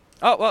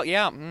 Oh well,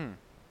 yeah.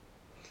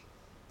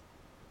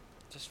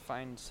 Just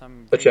find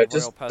some But really yeah,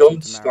 royal person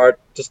to marry.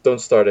 just don't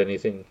start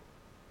anything.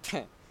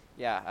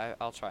 Yeah,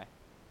 I'll try.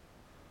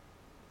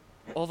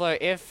 Although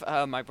if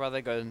my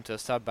brother goes into a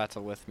sub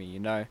battle with me,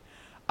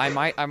 I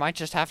might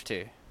just have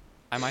to.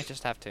 I might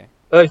just have to.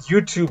 A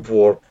YouTube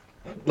war,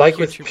 like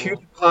with YouTube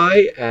wall.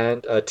 PewDiePie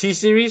and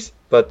T-Series,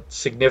 but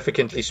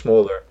significantly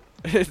smaller.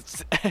 I'll,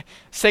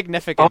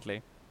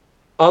 Significantly.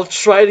 I'll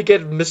try to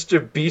get Mr.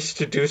 Beast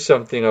to do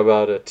something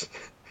about it.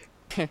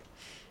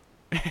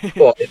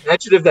 Well,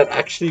 imagine if that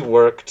actually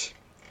worked.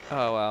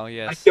 Oh well,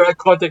 yes. I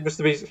contact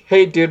Mr. Beast.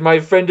 Hey, dude, my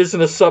friend is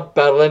in a sub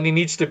battle and he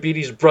needs to beat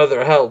his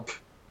brother. Help!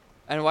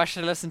 And why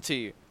should I listen to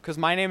you? Because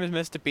my name is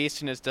Mr.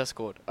 Beast in his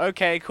Discord.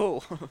 Okay,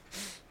 cool.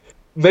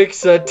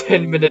 Makes a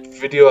 10-minute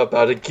video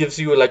about it. Gives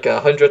you like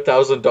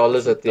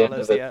 $100,000 at the end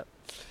of $1,000, it. yeah.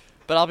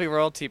 But I'll be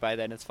royalty by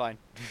then. It's fine.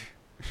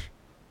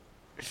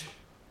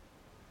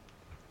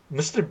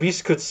 Mr.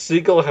 Beast could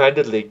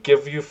single-handedly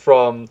give you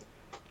from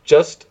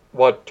just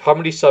what? How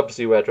many subs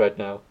are you at right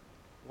now?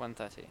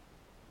 130.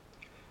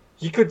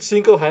 He could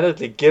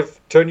single-handedly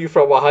turn you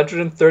from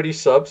 130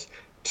 subs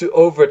to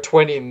over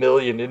 20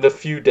 million in a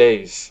few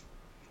days.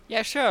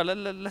 Yeah, sure.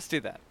 Let's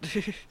do that.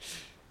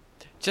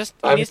 Just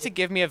he I mean, needs to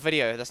give me a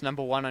video that's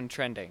 #1 on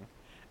trending,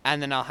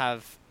 and then I'll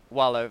have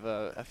well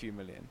over a few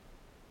million.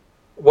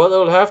 well,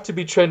 it'll have to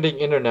be trending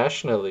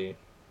internationally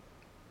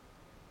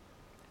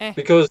Eh,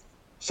 because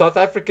South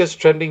Africa's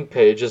trending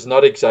page is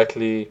not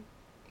exactly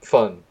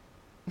fun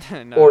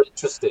no. or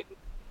interesting.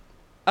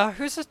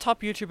 Who's the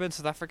top YouTuber in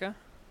South Africa?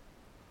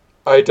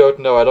 I don't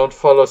know. I don't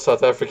follow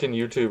South African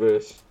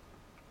YouTubers.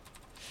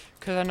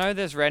 Because I know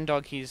there's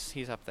Rendog.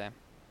 He's up there.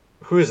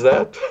 Who is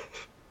that?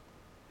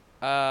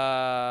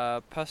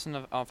 Person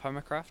of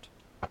Homocraft.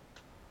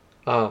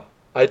 Ah,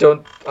 I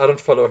don't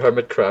follow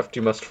Hermitcraft.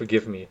 You must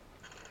forgive me.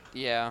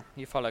 Yeah,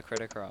 you follow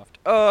Criticraft.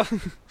 Oh.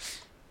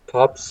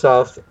 Top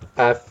South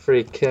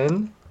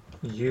African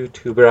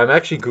YouTuber. I'm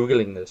actually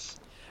Googling this.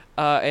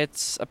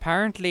 It's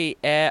apparently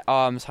Air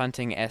Arms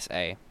Hunting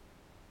SA.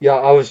 Yeah,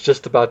 I was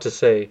just about to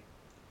say.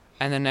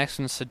 And the next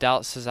one's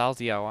Sazal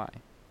DIY.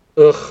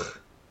 Ugh.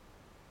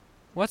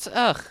 What's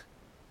ugh?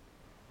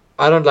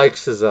 I don't like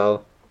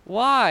Cizelle.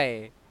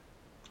 Why?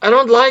 I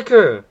don't like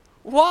her.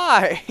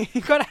 Why?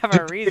 You gotta have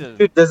a reason.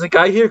 Dude, there's a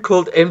guy here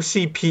called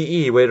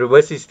MCPE. Wait,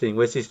 what's his thing?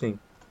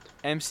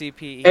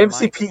 MCPE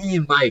Mike.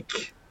 MCPE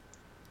Mike.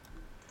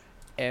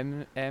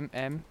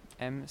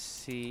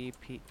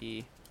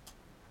 MCPE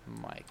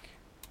Mike.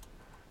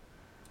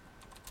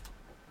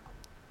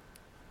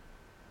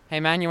 Hey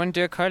man, you wanna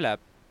do a collab?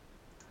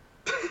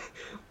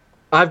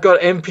 I've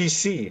got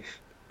MPC.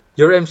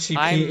 Your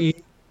I'm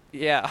MCPE.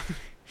 yeah.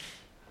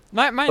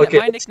 My Okay,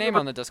 let's see nickname what.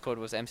 on the Discord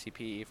was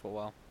MCPE for a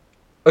while.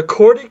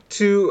 According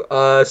to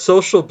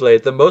Social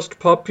Blade, the most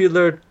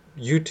popular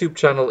YouTube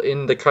channel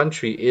in the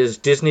country is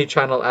Disney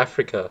Channel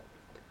Africa,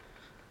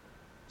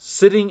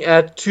 sitting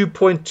at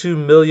 2.2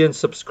 million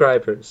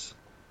subscribers.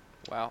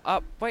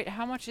 Wow. Wait,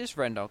 how much is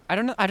Rendog? I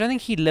don't know. I don't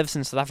think he lives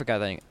in South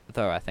Africa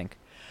though. I think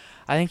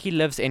he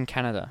lives in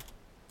Canada.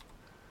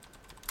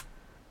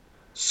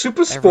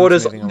 Supersport Everyone's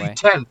is moving only away.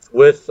 10th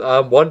with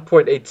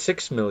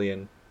 1.86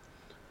 million.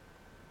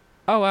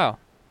 Oh wow.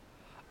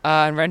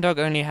 And Rendog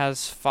only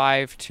has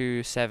 5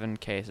 to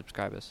 7K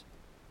subscribers.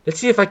 Let's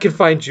see if I can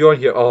find you on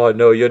here. Oh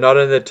no, you're not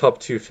in the top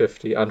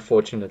 250,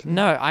 unfortunately.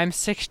 No, I'm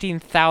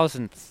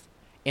 16,000th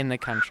in the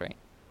country.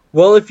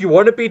 Well, if you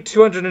want to be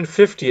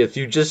 250th,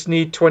 you just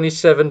need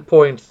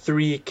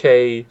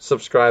 27.3k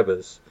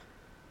subscribers.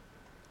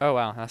 Oh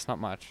wow, that's not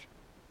much.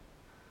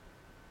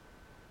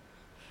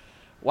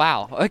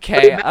 Wow. But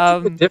Okay.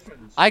 imagine the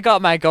difference I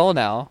got my goal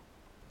now.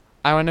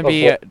 I want to of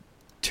be what?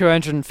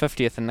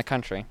 250th in the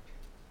country.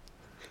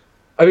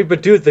 I mean,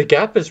 but dude, the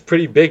gap is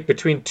pretty big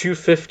between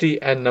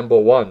 250 and number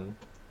one.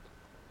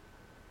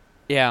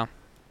 Yeah.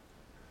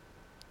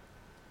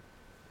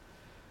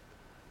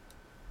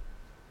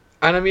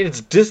 And I mean,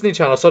 it's Disney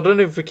Channel, so I don't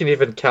know if we can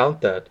even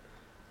count that.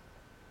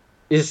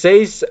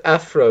 Isace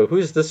Afro,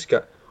 who's this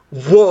guy?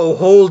 Whoa,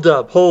 hold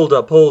up, hold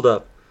up, hold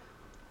up.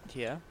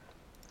 Yeah.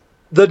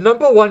 The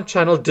number one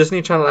channel,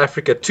 Disney Channel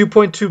Africa,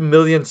 2.2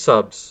 million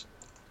subs.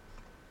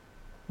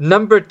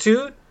 Number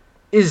two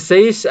is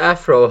Zace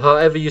Afro,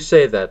 however you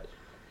say that,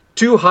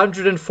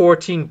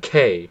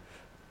 214k.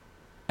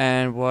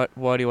 And what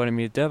do you want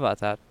me to do about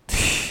that?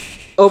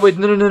 Oh wait,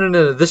 no, no, no, no,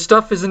 no. This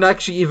stuff isn't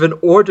actually even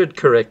ordered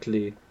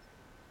correctly,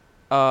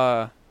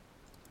 uh.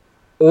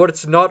 or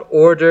it's not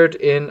ordered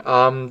in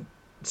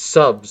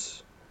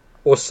subs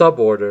or sub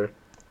order.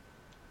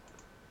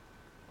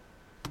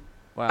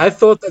 I Wow.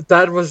 thought that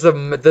that was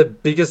the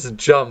biggest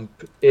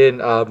jump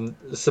in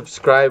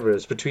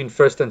subscribers between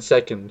first and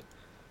second.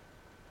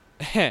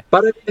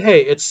 But I mean,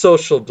 hey, it's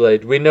Social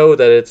Blade. We know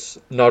that it's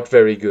not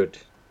very good.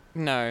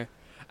 No.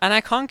 And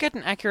I can't get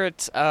an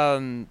accurate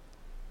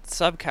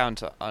sub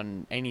counter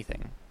on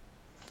anything.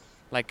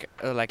 Like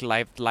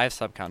live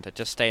sub count. It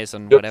just stays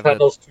on Your whatever.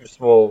 channel's too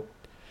small.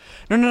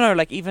 No.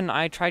 Like even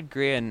I tried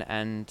Grian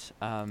and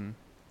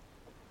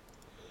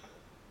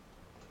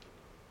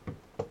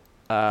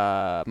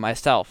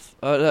myself.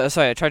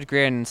 Sorry, I tried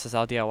Grian and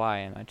Cesar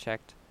DIY and I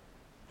checked.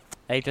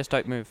 They just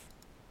don't move.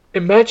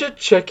 Imagine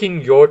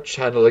checking your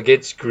channel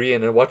against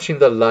Green and watching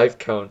the live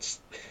counts.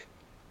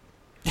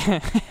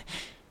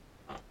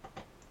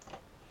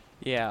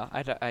 Yeah,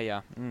 I don't.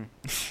 Yeah.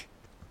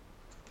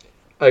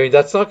 I mean,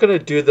 that's not gonna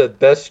do the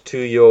best to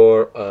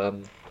your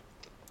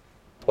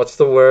what's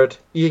the word?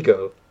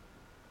 Ego.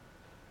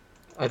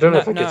 I don't know No,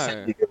 if I can say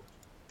no. ego.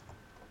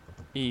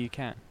 You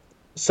can.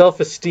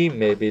 Self-esteem,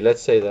 maybe.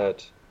 Let's say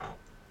that.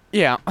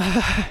 Yeah.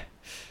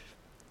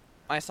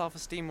 My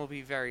self-esteem will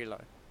be very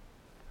low.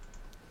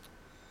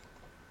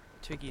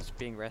 Twiggy's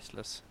being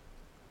restless.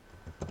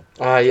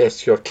 Ah,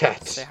 yes, your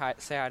cat. Say hi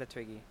to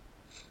Twiggy.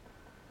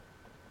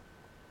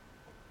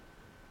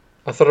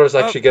 I thought I was Oh,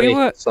 actually gonna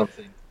hit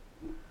something.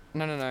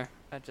 No.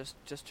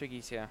 Just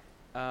Twiggy's here.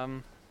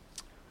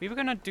 We were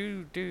gonna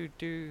do.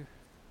 We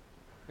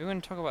were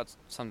gonna talk about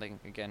something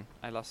again.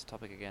 I lost the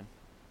topic again.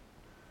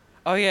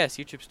 Oh yes,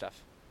 YouTube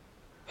stuff.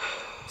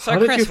 So How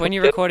did you Chris, when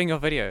you're forget? recording your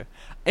video,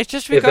 it's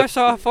just we go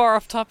so Eventually. far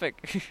off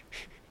topic.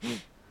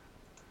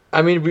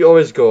 I mean, we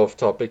always go off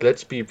topic.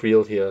 Let's be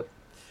real here.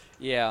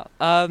 Yeah.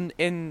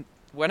 In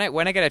when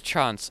I get a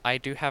chance, I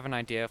do have an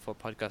idea for a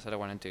podcast that I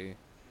want to do.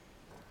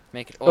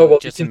 Make it all Oh well,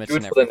 we can legitimate do it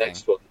and for the everything.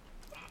 next one.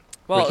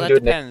 We Well, can that do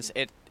it next. depends.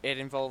 It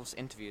involves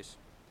interviews.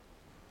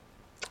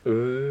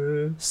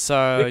 We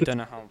So could don't do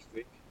know it how. next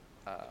week.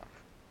 Uh,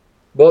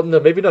 Well, no,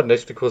 maybe not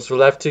next week, because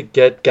we'll have to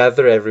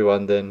gather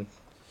everyone then.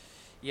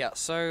 yeah.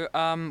 So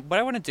what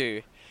I want to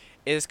do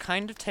is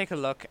kind of take a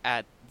look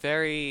at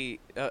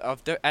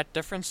at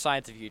different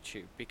sides of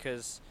YouTube,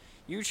 because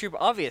YouTube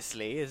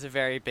obviously is a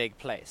very big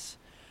place,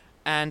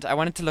 and I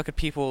wanted to look at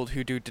people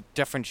who do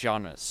different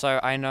genres. So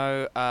I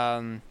know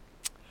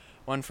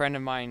one friend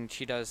of mine,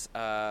 she does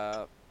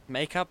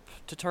makeup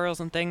tutorials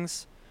and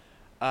things.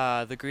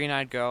 The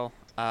green-eyed girl.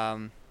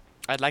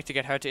 I'd like to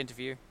get her to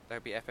interview. That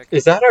would be epic.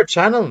 Is that our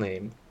channel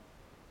name?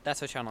 That's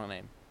her channel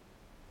name.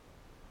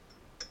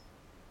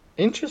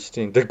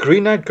 Interesting. The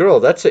Green-Eyed Girl.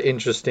 That's an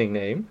interesting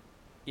name.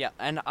 Yeah,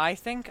 and I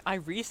think I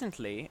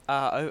recently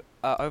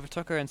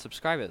overtook her in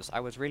subscribers. I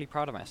was really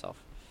proud of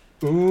myself.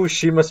 Ooh,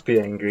 she must be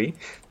angry.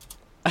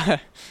 I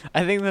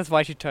think that's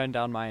why she turned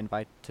down my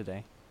invite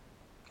today.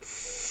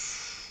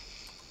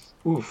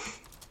 Oof.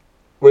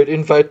 Wait,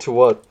 invite to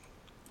what?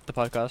 The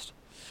podcast.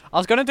 I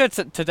was gonna do it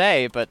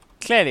today, but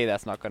clearly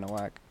that's not gonna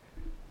work.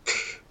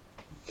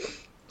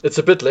 It's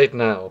a bit late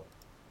now.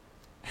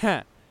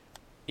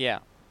 Yeah.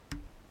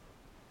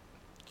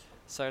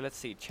 So let's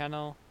see.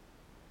 Channel.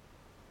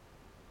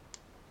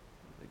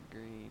 The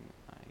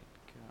green-eyed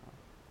girl.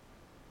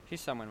 Please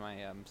summon my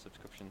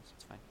subscriptions.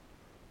 It's fine.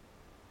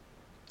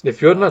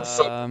 If you're not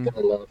subbed, I'm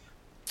gonna laugh.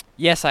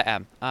 Yes, I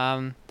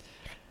am.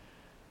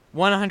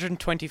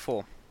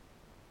 124.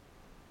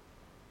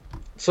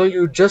 So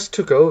you just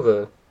took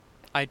over.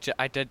 I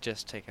did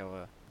just take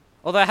over.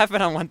 Although I have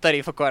been on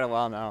 130 for quite a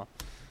while now.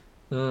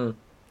 Hmm.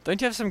 Don't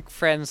you have some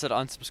friends that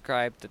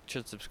unsubscribe that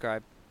should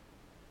subscribe?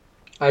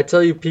 I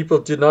tell you, people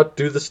do not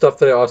do the stuff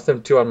that I ask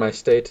them to on my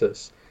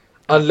status.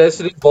 Unless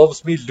it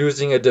involves me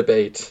losing a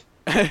debate.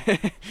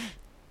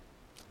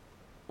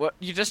 Well,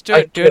 you just do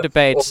a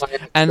debate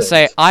and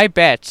say, I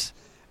bet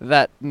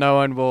that no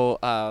one will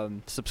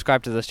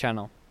subscribe to this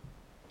channel.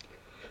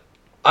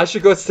 I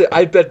should go say,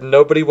 I bet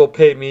nobody will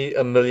pay me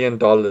 $1 million.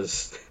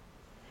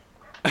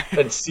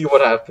 And see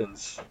what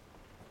happens.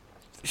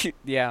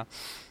 Yeah.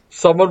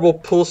 Someone will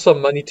pull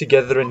some money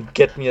together and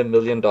get me $1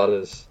 million.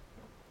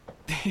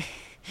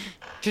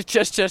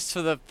 just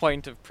for the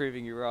point of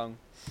proving you wrong.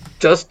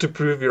 Just to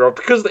prove you wrong.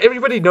 Because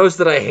everybody knows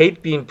that I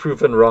hate being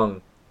proven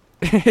wrong.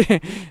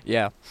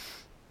 Yeah.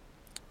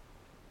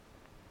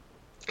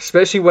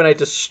 Especially when I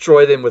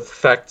destroy them with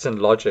facts and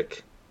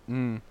logic.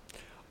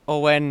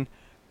 Or when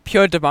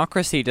pure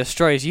democracy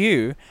destroys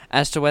you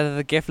as to whether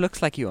the GIF looks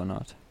like you or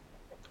not.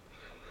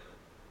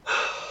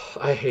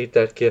 I hate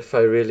that GIF,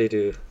 I really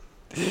do.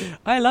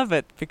 I love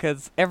it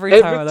because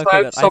every time I look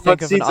at it, I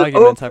think of an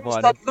argument I've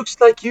won. That looks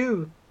like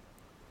you.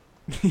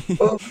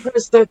 Oh,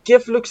 Chris, that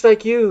GIF looks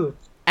like you.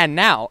 And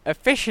now,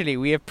 officially,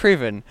 we have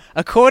proven,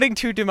 according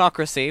to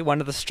democracy, one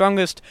of the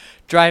strongest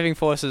driving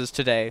forces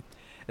today,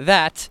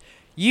 that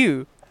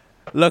you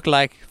look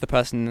like the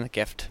person in the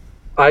gift.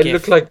 I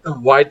look like the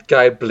white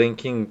guy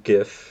blinking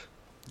GIF.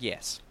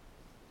 Yes.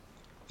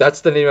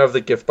 That's the name of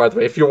the GIF, by the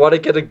way. If you want to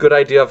get a good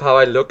idea of how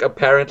I look,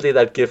 apparently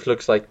that GIF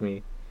looks like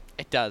me.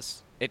 It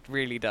does. It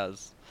really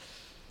does.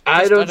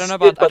 I don't know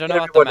about the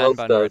man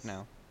bun right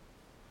now.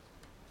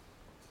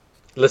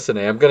 Listen,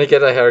 I'm gonna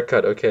get a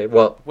haircut, okay?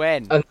 Well,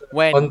 when?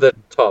 On the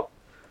top.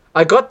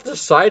 I got the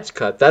sides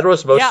cut. That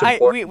was most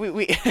important.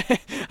 We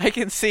I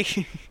can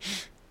see.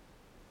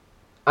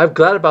 I'm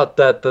glad about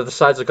that the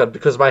sides are cut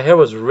because my hair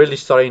was really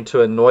starting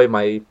to annoy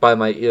my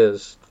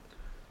ears.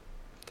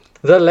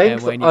 The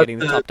length when you're getting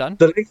the top done?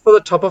 The length for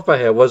the top of my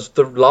hair was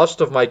the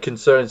last of my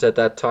concerns at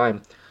that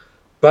time.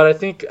 But I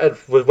think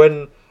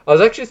when I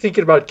was actually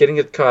thinking about getting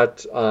it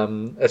cut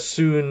as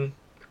soon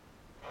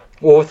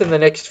or within the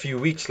next few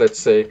weeks, let's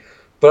say.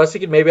 But I was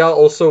thinking maybe I'll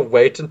also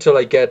wait until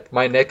I get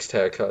my next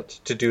haircut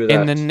to do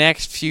that. In the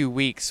next few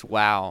weeks,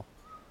 wow.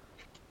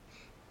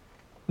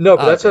 No,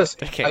 but that's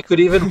just, okay. I could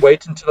even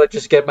wait until I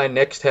just get my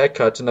next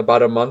haircut in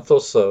about a month or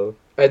so,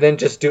 and then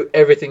just do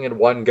everything in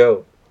one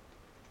go.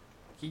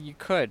 You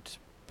could,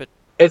 but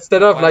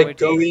instead of like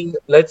going,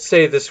 let's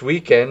say this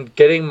weekend,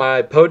 getting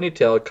my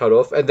ponytail cut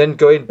off, and then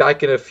going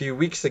back in a few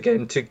weeks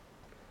again to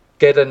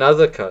get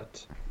another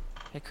cut.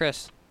 Hey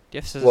Chris, do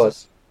you have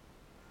scissors?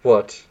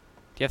 What?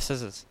 Do you have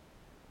scissors?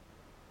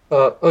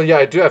 Oh yeah,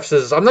 I do have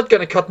scissors. I'm not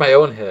gonna cut my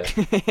own hair.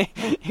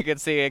 You can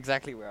see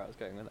exactly where I was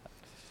going with that.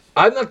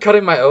 I'm not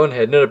cutting my own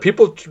hair. No,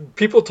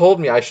 people told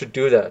me I should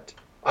do that.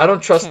 I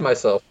don't trust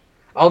myself.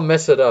 I'll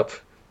mess it up.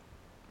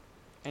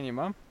 And your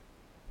mom?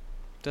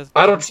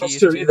 I don't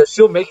trust her either.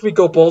 She'll make me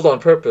go bald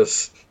on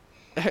purpose.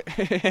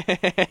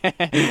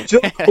 She'll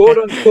quote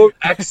unquote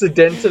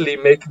accidentally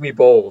make me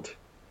bald.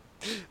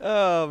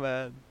 Oh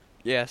man.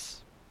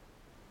 Yes.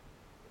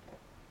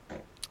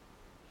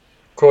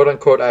 Quote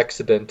unquote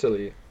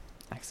accidentally.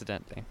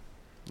 Accidentally.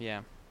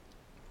 Yeah.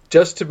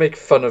 Just to make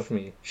fun of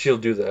me, she'll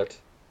do that.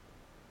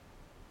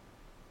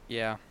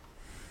 Yeah.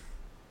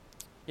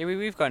 Yeah,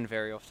 we've gone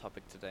very off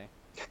topic today.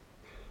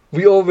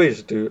 We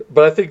always do,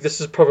 but I think this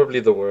is probably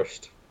the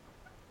worst.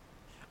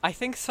 I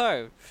think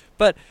so.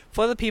 But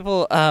for the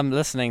people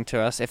listening to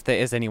us, if there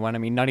is anyone, I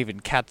mean, not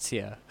even Cat's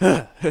here.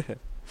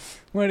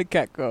 Where did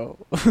Cat go?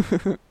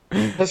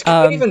 Has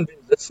Cat even been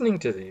listening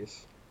to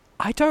these?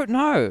 I don't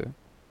know.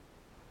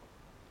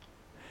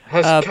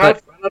 Has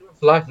Cat run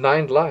out of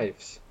 9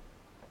 lives?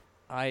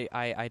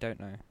 I don't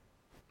know.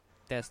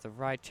 There's the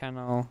right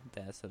channel,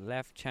 there's the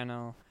left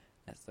channel,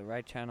 there's the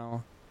right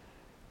channel,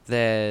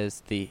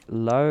 there's the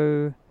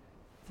low,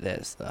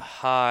 there's the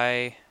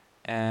high,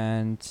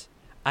 and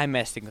I'm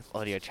messing with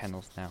audio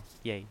channels now.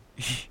 Yay.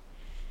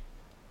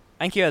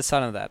 Thank you,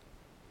 son of that.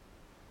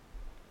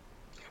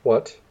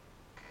 What?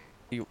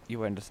 You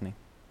weren't listening.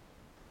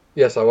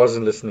 Yes, I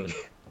wasn't listening.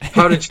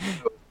 How did you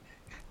know?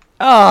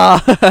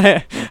 Ah,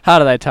 how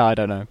did I tell? I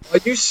don't know. Are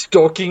you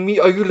stalking me?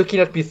 Are you looking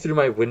at me through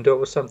my window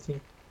or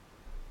something?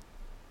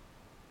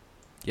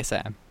 Yes,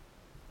 I am.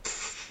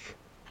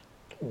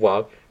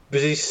 Wow.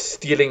 Busy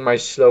stealing my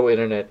slow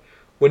internet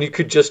when you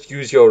could just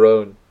use your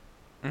own.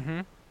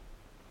 Mm-hmm.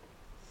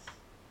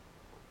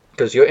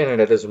 Because your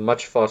internet is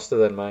much faster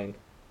than mine.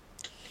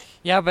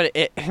 Yeah, but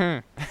it...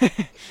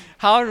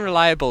 How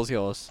unreliable is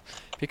yours?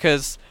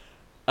 Because,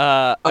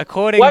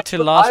 according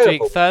to last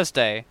week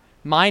Thursday,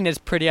 mine is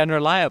pretty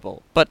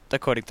unreliable. But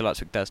according to last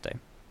week Thursday.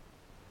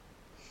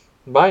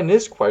 Mine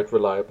is quite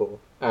reliable,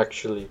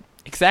 actually.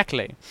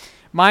 Exactly.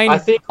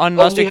 Mine on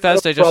last week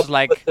Thursday just was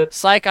like,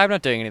 psych, I'm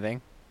not doing anything.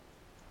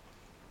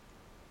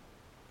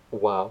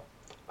 Wow.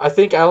 I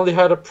think I only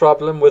had a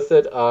problem with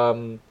it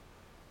when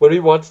we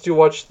wanted to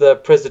watch the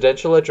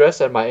presidential address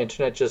and my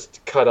internet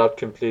just cut out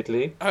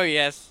completely. Oh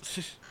yes.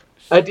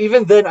 And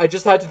even then, I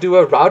just had to do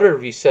a router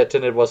reset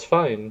and it was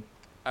fine.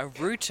 A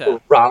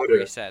router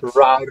Router. reset.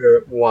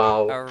 Router.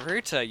 Wow. A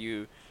router,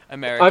 you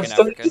I'm American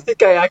starting to African.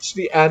 think I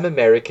actually am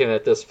American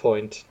at this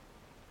point.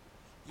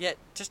 Yeah,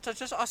 just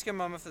ask your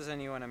mom if there's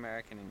anyone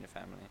American in your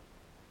family.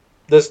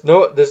 There's,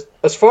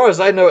 as far as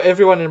I know,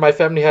 everyone in my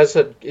family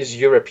is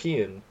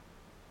European.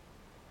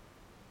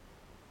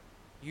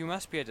 You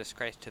must be a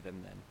disgrace to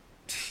them then.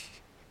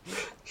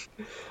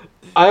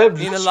 I am I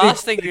mean, the literally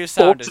last who thing they you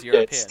sound fought is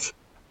European. against.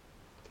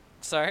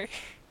 Sorry?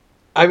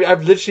 I mean,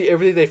 I'm literally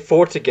everything they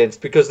fought against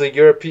because the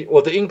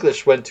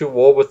English went to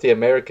war with the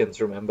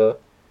Americans, remember?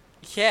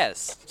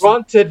 Yes.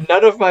 Granted, I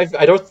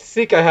don't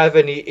think I have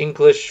any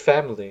English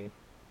family.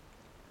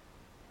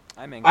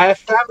 I'm I have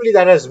English. family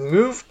that has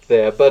moved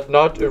there, but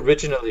not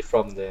originally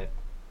from there.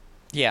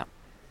 Yeah.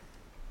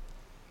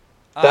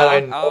 That I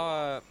Our know.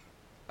 our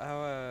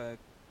our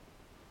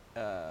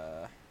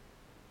uh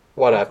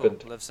What uncle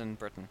happened? lives in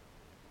Britain.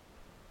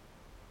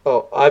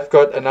 Oh, I've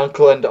got an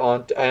uncle and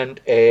aunt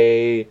and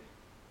a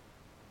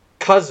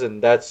cousin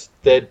that's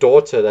their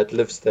daughter that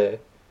lives there.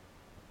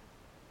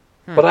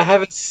 Hmm. But I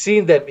haven't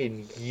seen them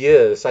in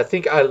years. I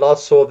think I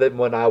last saw them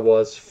when I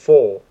was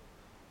 4.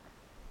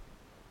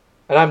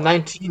 And Oh I'm wow.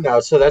 19 now,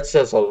 so that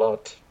says a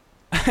lot.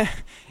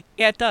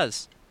 Yeah, it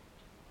does.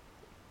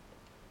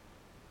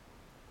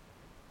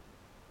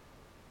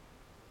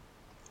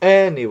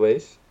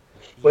 Anyways,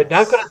 wait,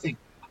 now I've got Yes. to think.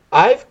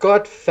 I've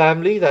got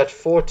family that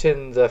fought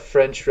in the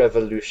French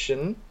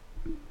Revolution.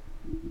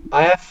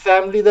 I have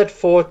family that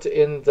fought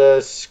in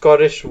the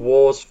Scottish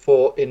Wars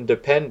for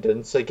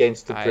independence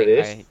against the I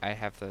British. I I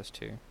have those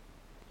too.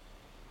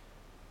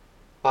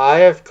 I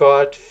have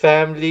got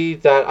family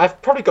that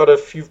I've probably got a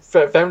few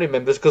family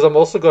members because I'm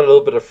also got a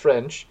little bit of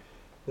French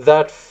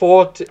that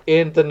fought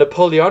in the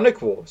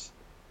Napoleonic Wars,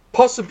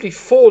 possibly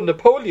for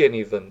Napoleon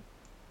even.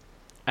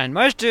 And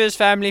most of his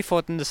family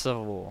fought in the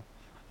Civil War.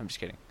 I'm just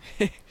kidding.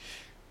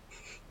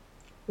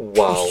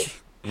 Wow,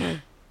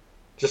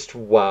 just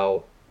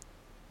wow.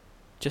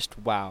 Just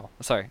wow.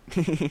 Sorry.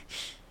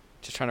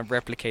 Just trying to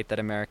replicate that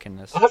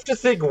I Americanness. have to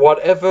think what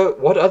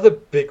other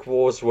big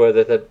wars were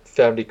that that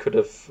family could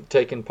have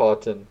taken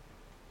part in.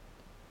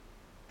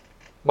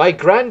 My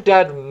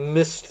granddad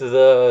missed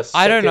the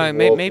I don't know. Second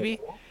World Maybe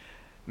War.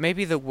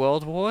 maybe the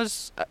World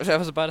Wars. I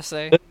was about to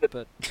say,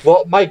 but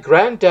Well, my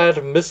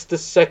granddad missed the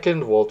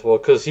Second World War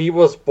because he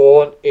was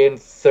born in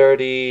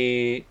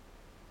 30,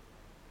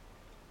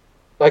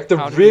 like the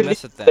how did he really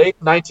miss it then? late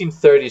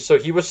 1930s, so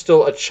he was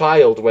still a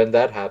child when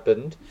that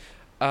happened.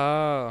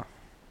 Oh,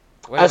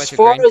 what As about your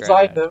far great as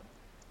I granddad? know,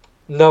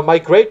 no, my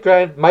great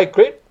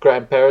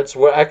grandparents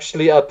were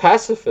actually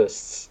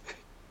pacifists.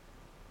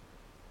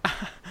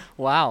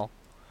 Wow,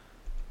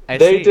 I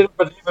They see. didn't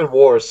believe in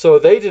war, so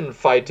they didn't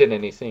fight in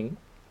anything.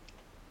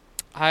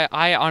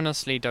 I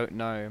honestly don't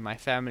know. My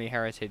family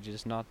heritage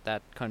is not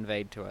that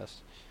conveyed to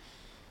us.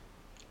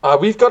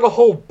 We've got a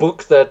whole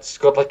book that's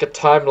got like a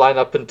timeline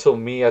up until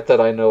me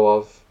that I know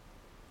of.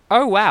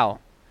 Oh wow.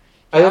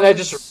 And Yeah, then ours I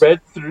just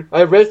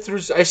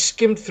is. I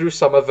skimmed through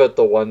some of it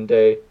the one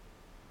day.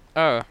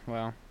 Oh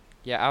well.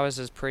 Yeah, ours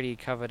is pretty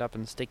covered up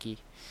and sticky.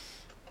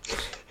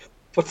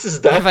 What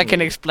does If that I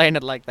can mean? explain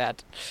it like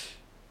that.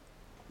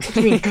 What do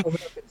you mean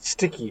covered up and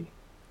sticky?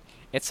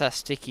 It's a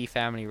sticky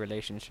family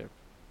relationship.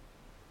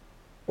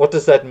 What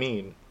does that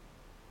mean?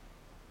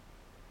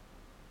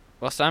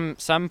 Well,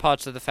 some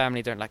parts of the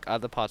family don't like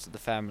other parts of the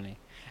family,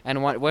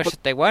 and wish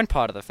that they weren't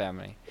part of the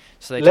family,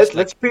 so they just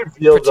Let's like be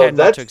real though. pretend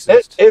not to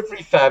exist.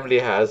 Every family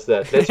has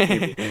that. Let's be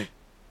real.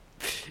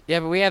 Yeah,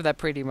 but we have that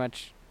pretty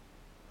much.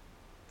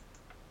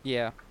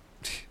 Yeah.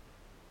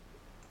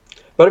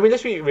 But I mean,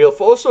 let's be real.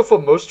 Also,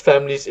 for most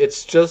families,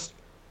 it's just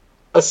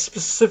a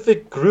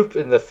specific group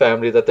in the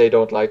family that they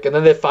don't like, and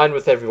then they're fine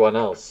with everyone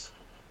else.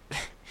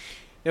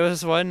 There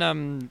was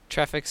one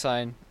traffic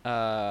sign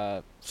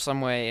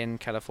somewhere in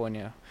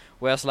California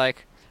where it's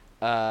like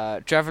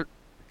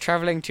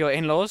traveling to your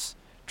in-laws,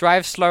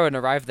 drive slow and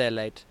arrive there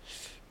late.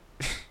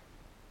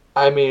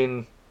 I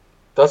mean,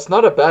 that's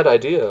not a bad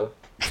idea.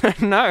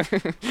 No,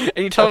 and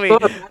you told That's me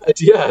not a bad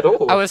idea at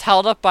I all. was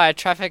held up by a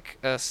traffic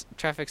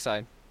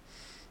sign.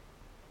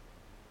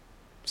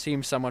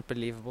 Seems somewhat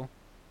believable.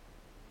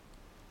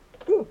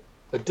 Ooh,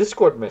 a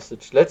Discord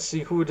message. Let's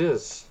see who it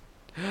is.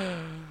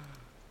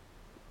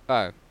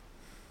 Oh,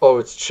 Oh,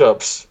 it's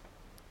Chubbs.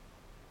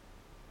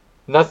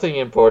 Nothing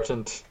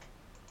important.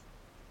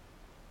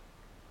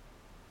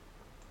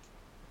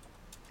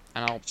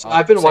 and So I'll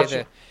I've been say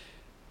watching.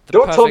 the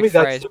Don't tell me perfect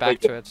that's phrase the back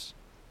big to it.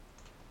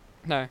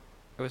 No,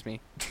 it was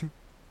me.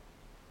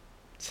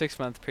 6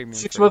 month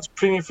premium six free. months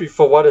premium free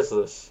for what is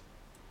this?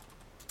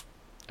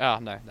 Oh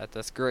no,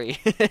 that's Gree.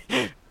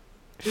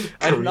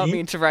 I did not Gree?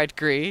 mean to write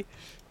Gree.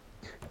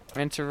 I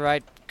meant to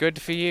write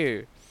good for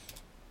you.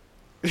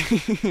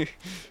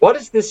 What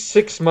is this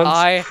 6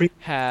 months I premium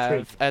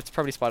free? have. It's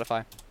probably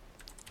Spotify.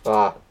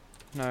 Ah.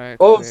 No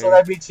Oh, so clue.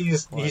 that means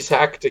he's What?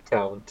 hacked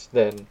account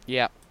then.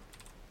 Yeah.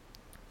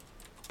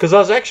 Because I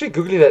was actually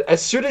Googling that.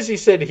 As soon as he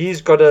said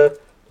he's got a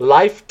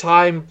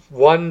lifetime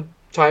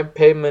one-time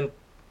payment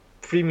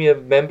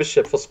premium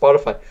membership for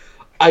Spotify,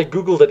 I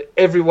Googled it.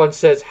 Everyone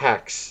says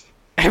hacks.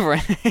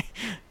 Everyone.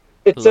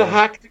 It's a Lol.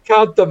 hacked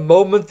account. The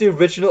moment the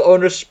original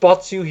owner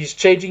spots you, he's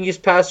changing his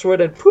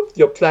password and poof,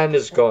 your plan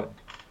is gone.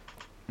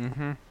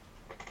 Mm-hmm.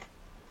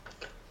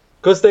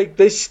 Because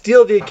they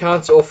steal the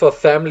accounts off of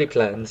family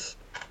plans.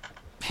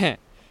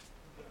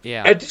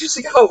 Yeah. And did you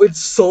see how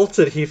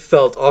insulted he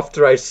felt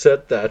after I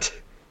said that?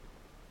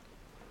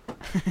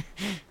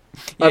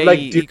 Yeah, I'm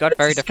like, he dude, got that's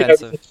very a scam.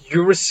 He's defensive. like,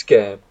 you're a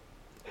scam.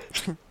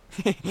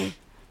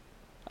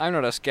 I'm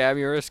not a scam,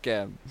 you're a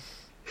scam.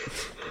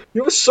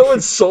 He was so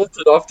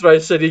insulted after I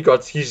said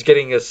he's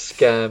getting a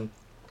scam.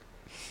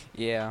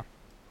 Yeah.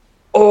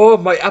 Oh,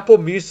 my Apple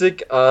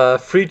Music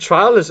free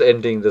trial is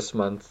ending this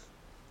month.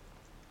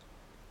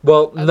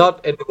 Well, I thought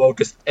not end of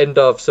August, end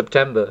of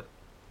September.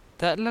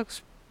 that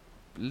looks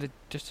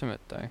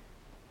legitimate though.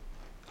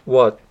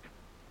 What?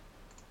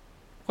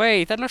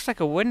 Wait, that looks like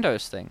a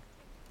Windows thing.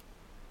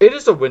 It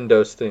is a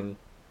Windows thing.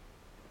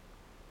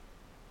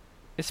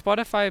 Is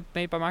Spotify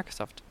made by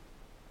Microsoft?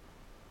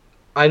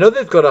 I know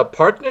they've got a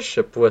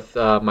partnership with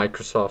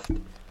Microsoft.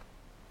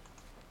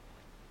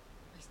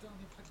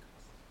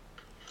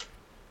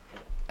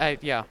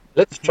 Yeah.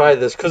 Let's try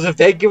this, because if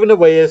they're giving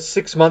away a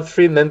 6-month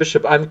free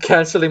membership, I'm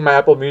canceling my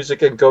Apple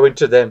Music and going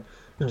to them,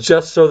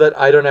 just so that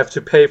I don't have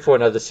to pay for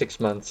another 6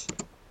 months.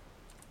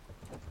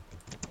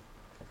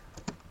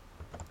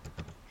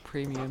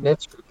 Premium.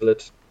 Let's Google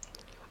it.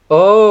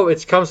 Oh,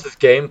 it comes with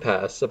Game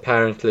Pass,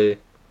 apparently.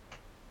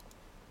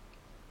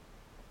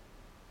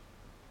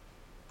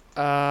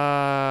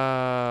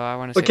 I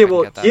want to see Okay, if I can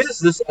well, get that. here's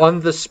this on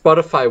the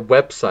Spotify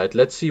website.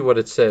 Let's see what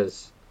it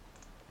says.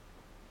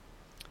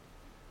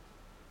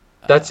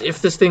 That's Uh,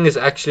 if this thing is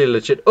actually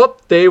legit. Oh,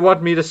 they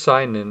want me to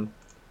sign in.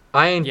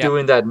 I ain't yep.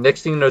 doing that.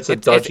 Next thing you know, it's a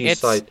It's it's dodgy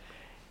it's site.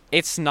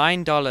 it's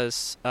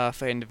 $9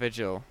 for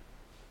individual.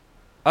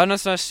 Oh no,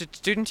 so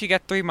student you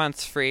get 3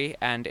 months free,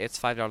 and it's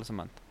 $5 a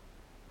month.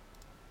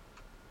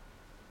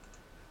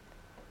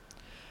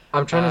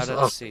 I'm trying to. Let's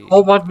Oh, see.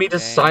 people want me to Game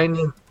sign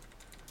in.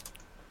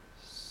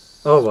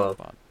 Oh well.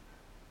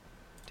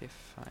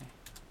 Spotify.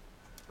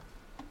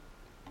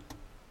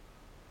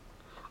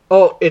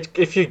 Oh,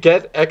 if you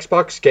get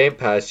Xbox Game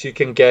Pass, you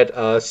can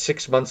get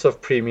 6 months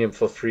of premium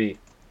for free.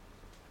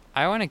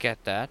 I want to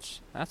get that.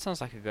 That sounds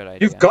like a good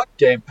You've idea. got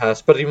Game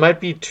Pass, but it might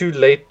be too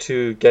late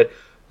to get.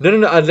 No, no,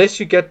 no.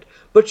 Unless you get.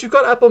 But you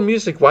got Apple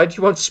Music. Why do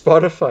you want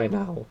Spotify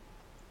now?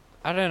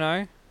 I don't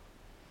know.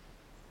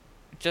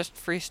 Just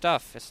free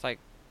stuff. It's like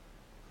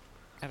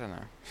I don't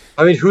know.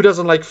 I mean, who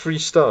doesn't like free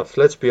stuff?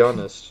 Let's be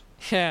honest.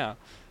 Yeah,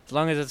 as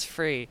long as it's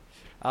free,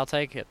 I'll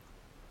take it.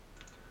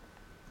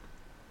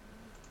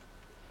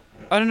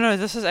 Oh no,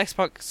 this is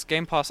Xbox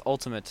Game Pass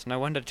Ultimate. No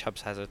wonder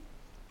Chubbs has it.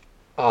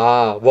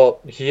 Ah,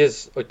 well, he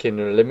is. Okay,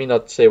 no, let me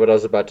not say what I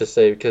was about to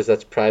say because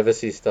that's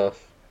privacy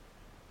stuff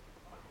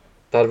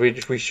that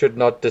we should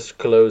not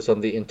disclose on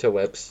the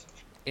interwebs.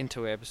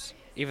 Interwebs.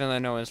 Even though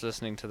no one's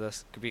listening to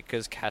this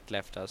because Cat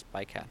left us.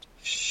 Bye, Cat.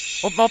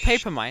 Well, Shh.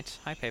 Paper might.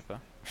 Hi,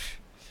 Paper.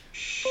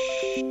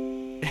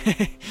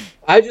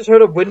 I just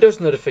heard a Windows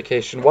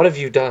notification. What have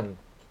you done?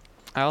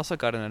 I also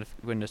got a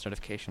Windows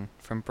notification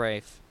from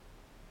Brave.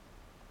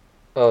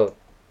 Oh.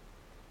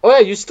 Oh yeah,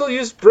 you still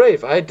use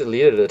Brave. I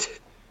deleted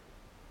it.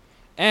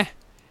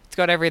 It's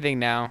got everything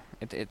now.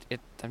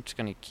 I'm just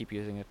gonna keep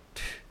using it.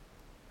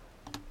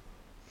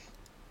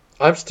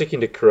 I'm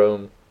sticking to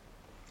Chrome.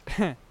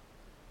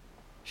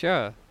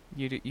 Sure,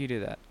 you do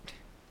that.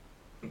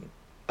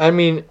 I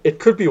mean, it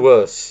could be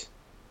worse.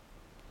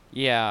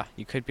 Yeah,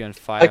 you could be on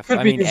I Fire. could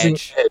I be mean using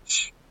Edge.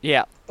 Edge.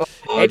 Yeah, Oh,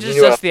 I Edge is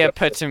knew I just the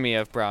epitome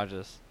of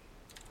browsers.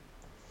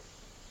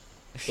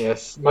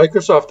 Yes,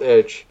 Microsoft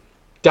Edge.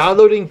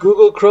 Downloading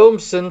Google Chrome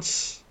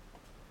since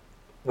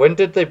when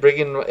did they bring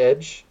in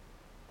Edge?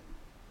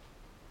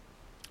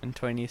 In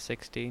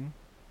 2016.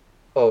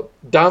 Oh,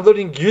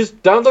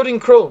 downloading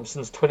Chrome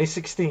since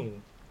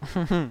 2016.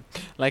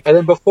 Like, And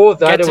then before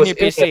that gets it a was new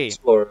Internet PC.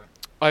 Explorer.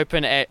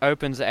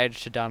 Opens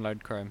Edge to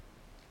download Chrome.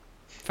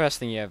 First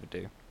thing you ever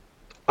do.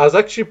 I was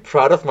actually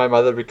proud of my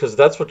mother because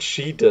that's what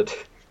she did.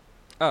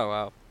 Oh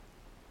wow.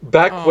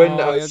 Back when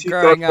Oh, you're she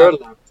got growing her up.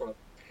 laptop.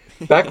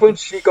 Back when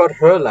she got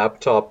her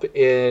laptop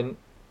in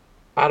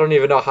I don't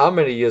even know how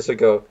many years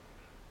ago.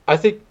 I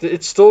think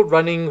it's still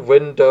running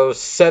Windows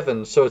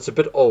 7, so it's a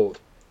bit old.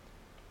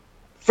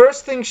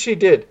 First thing she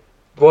did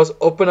was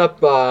open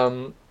up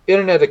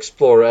Internet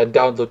Explorer and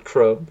download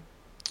Chrome.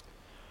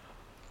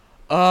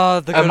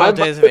 Oh, the And good my old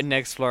days of mother, Internet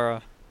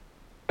Explorer.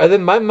 and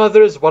then my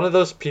mother is one of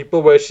those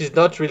people where she's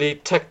not really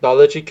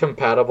technology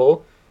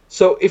compatible.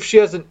 So if she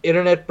has an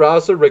internet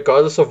browser,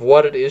 regardless of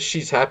what it is,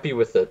 she's happy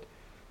with it.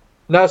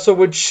 Now, so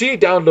when she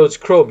downloads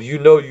Chrome, you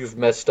know you've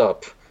messed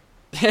up.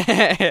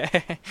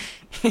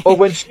 Or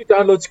when she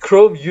downloads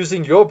Chrome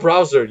using your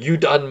browser, you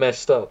done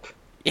messed up.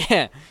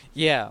 Yeah,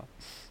 yeah.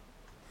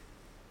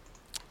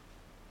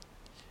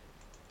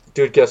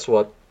 Dude, guess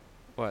what?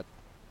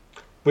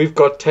 We've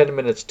got 10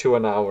 minutes to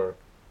an hour.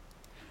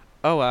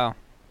 Oh wow.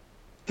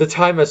 The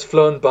time has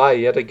flown by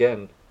yet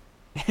again.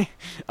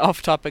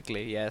 Off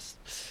topically, yes.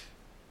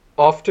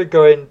 After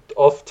going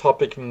off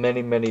topic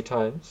many, many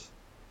times,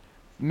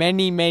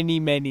 Many, many,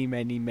 many,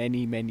 many,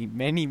 many, many,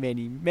 many,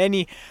 many,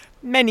 many,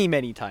 many,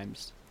 many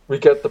times. we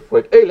get the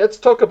point. Hey, let's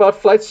talk about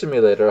Flight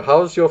Simulator.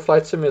 How's your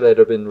Flight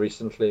Simulator been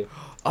recently?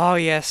 Oh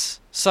yes.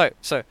 So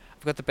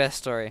I've got the best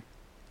story.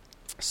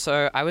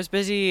 So I was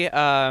busy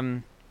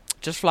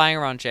just flying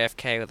around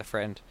JFK with a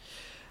friend,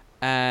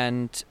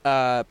 and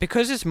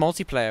because it's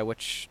multiplayer,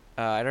 which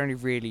I'd only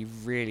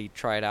really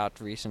tried out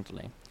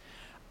recently,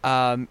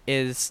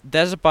 is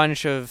there's a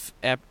bunch of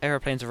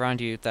airplanes around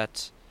you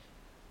that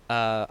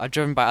are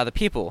driven by other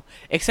people,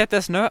 except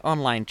there's no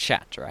online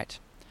chat, right?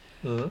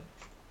 Hmm.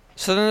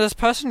 So then this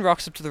person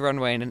rocks up to the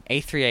runway in an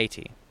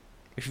A380.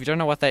 If you don't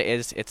know what that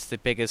is, it's the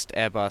biggest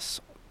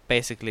Airbus,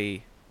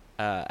 basically,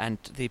 and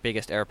the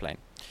biggest airplane.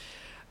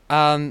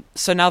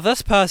 So now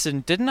this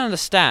person didn't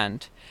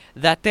understand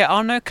that there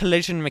are no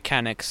collision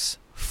mechanics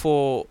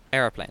for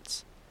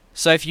airplanes.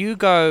 So if you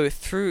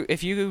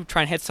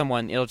try and hit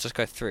someone, it'll just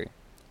go through.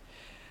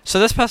 So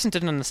this person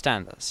didn't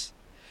understand this.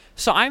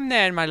 So I'm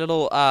there in my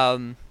little,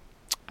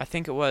 I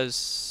think it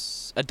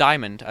was a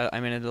Diamond.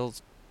 I'm in a little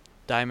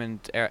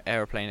Diamond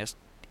airplane. It's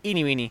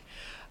eeny weeny.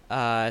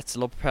 It's a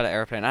little propeller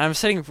airplane. And I'm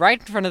sitting right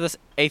in front of this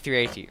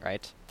A380,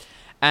 right?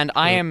 And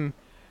I am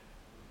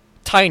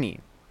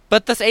tiny.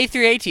 But this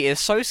A380 is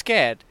so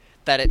scared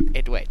that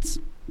it waits.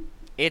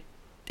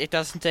 It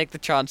doesn't take the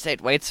chance.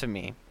 It waits for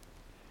me.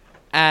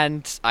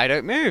 And I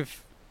don't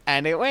move.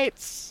 And it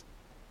waits.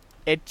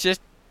 It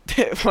just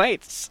it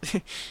waits.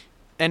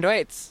 And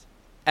waits.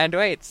 And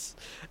waits.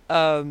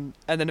 And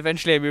then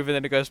eventually I move and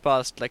then it goes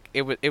past. Like,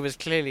 it was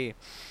clearly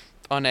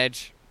on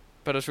edge.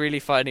 But it was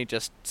really funny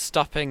just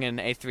stopping an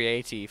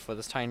A380 for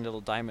this tiny little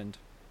Diamond.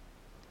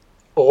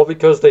 All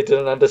because they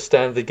didn't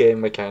understand the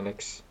game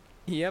mechanics.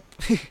 Yep.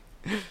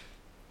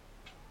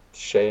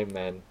 Shame,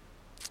 man.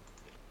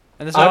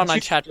 And there's no online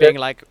chat being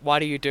like,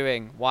 what are you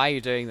doing? Why are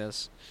you doing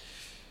this?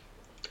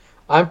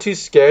 I'm too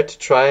scared to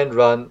try and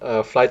run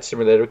a Flight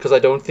Simulator because I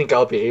don't think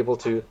I'll be able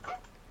to.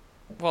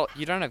 Well,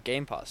 you don't have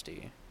Game Pass, do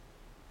you?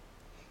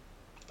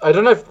 I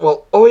don't have.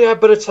 Well, oh yeah,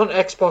 but it's on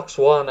Xbox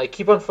One. I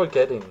keep on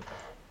forgetting.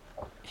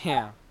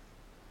 Yeah.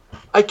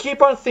 I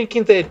keep on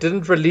thinking they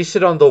didn't release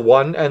it on the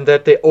One and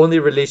that they're only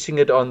releasing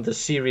it on the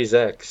Series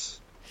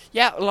X.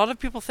 Yeah, a lot of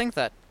people think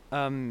that.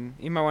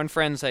 Even my one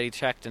friend said he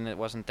checked and it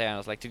wasn't there. I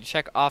was like, did you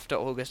check after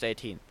August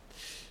 18th?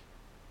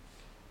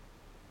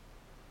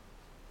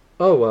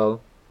 Oh well.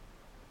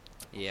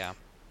 Yeah.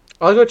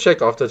 I'll go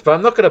check afterwards, but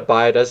I'm not gonna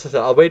buy it. As I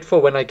said, I'll wait for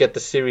when I get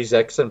the Series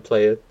X and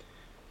play it.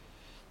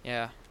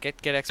 Yeah.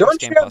 Get Xbox Don't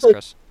Game you have Pass,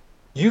 Chris.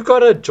 You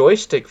got a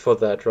joystick for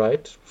that,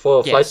 right?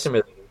 For Flight Yes.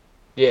 Simulator.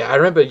 Yeah, I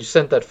remember you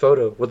sent that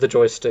photo with the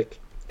joystick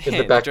in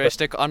the The back.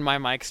 joystick on my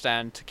mic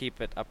stand to keep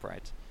it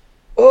upright.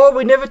 Oh,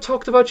 we never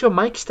talked about your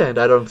mic stand,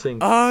 I don't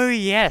think. Oh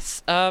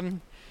yes.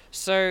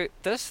 So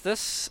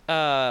this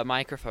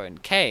microphone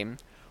came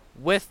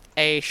with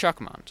a shock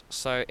mount.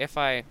 So if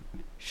I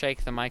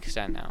shake the mic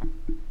stand now,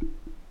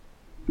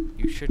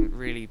 you shouldn't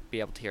really be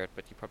able to hear it,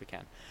 but you probably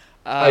can.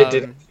 I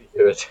didn't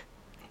hear it.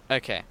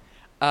 Okay.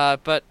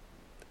 But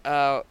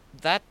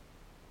that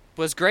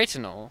was great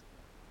and all,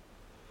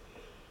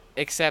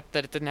 except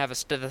that it didn't have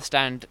the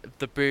stand,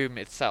 the boom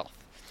itself.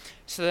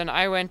 So then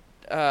I went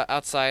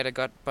outside, I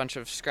got a bunch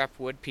of scrap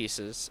wood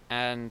pieces,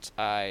 and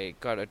I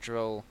got a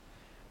drill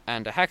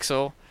and a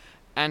hacksaw,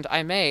 and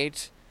I made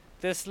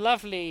this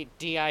lovely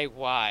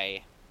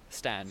DIY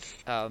stand.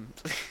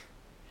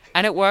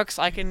 And it works.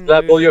 I can Still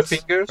have move all your it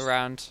fingers?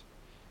 around.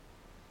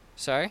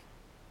 Sorry?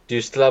 Do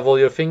you still have all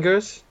your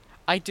fingers?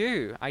 I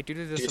do. I do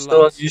this Do you a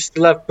still lot. you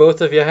still have both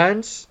of your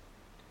hands?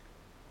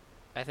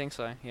 I think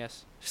so,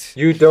 yes.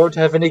 You don't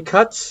have any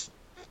cuts?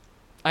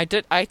 I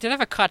did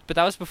have a cut, but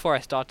that was before I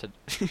started.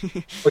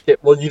 Okay,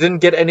 well you didn't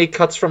get any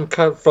cuts from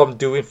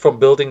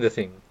building the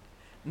thing.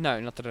 No,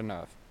 not that I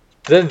know of.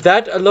 Then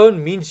that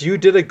alone means you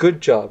did a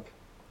good job.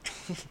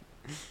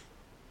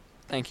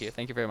 Thank you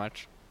very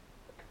much.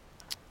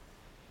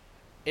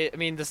 I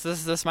mean,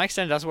 this mic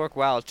stand does work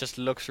well. It just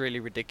looks really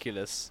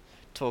ridiculous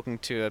talking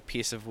to a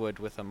piece of wood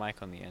with a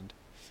mic on the end.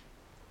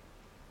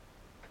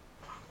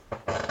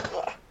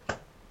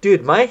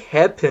 Dude, my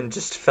hairpin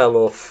just fell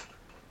off.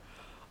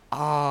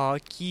 Oh,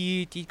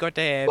 cute! You got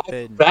the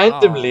hairpin.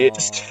 Randomly, it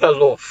just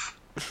fell off.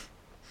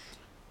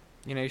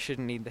 You know, you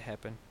shouldn't need the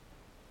hairpin.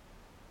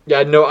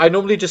 Yeah, no, I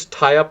normally just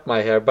tie up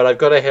my hair, but I've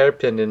got a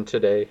hairpin in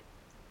today.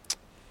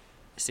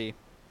 See.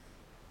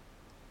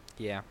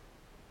 Yeah.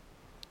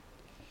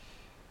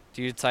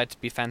 Do you decide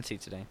to be fancy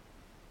today?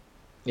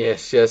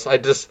 Yes, I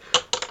just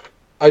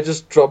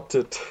dropped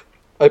it.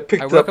 I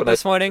picked I it woke up up and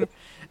this morning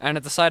and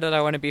I decided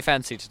I want to be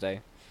fancy today.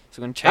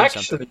 So I'm going to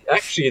change something.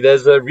 Actually,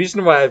 there's a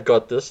reason why I've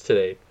got this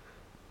today.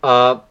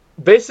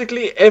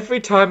 Basically, every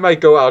time I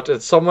go out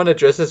and someone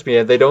addresses me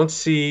and they don't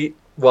see,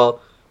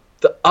 well,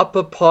 the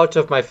upper part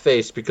of my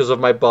face because of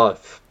my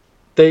buff,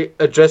 they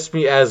address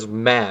me as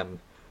ma'am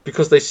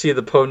because they see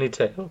the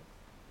ponytail.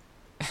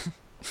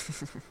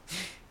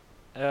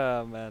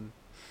 Oh man,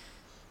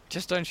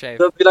 just don't shave.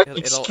 They'll be like, It'll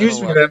 "Excuse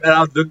me, work. ma'am," and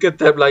I'll look at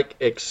them like,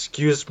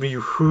 "Excuse me,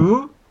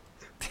 who?"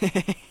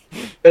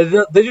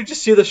 And then you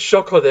just see the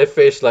shock on their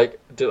face, like,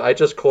 "Did I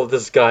just call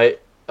this guy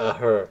a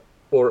her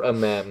or a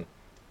man?"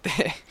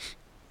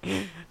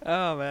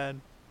 Oh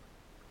man.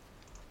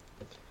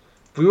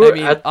 We I were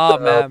mean, at oh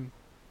the man.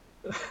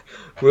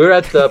 we were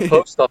at the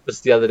post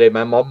office the other day.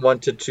 My mom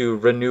wanted to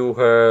renew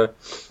her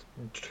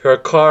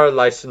car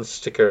license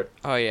sticker.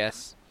 Oh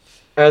yes.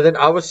 And then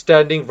I was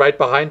standing right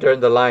behind her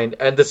in the line,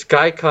 and this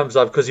guy comes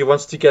up because he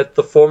wants to get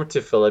the form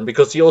to fill in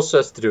because he also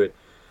has to do it.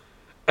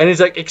 And he's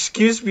like,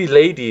 "Excuse me,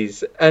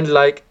 ladies." And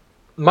like,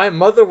 my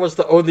mother was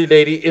the only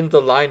lady in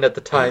the line at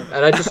the time,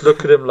 and I just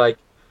look at him like,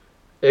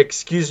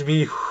 "Excuse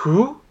me,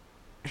 who?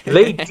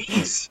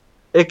 Ladies,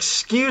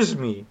 excuse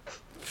me."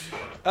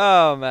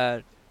 Oh man.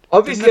 Didn't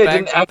Obviously, I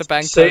didn't the actually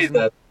bank say person?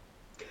 that.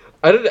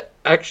 I didn't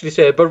actually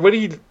say it, but when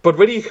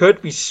he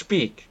heard me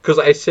speak, because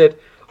I said,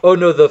 "Oh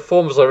no, the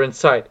forms are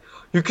inside,"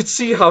 you could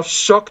see how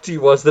shocked he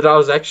was that I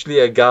was actually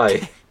a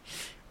guy.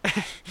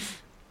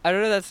 I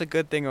don't know if that's a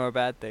good thing or a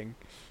bad thing.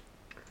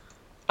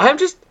 I'm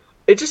just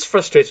it just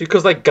frustrates me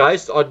because like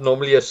guys aren't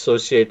normally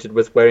associated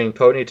with wearing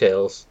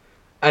ponytails,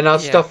 and now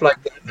Yeah. stuff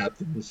like that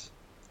happens.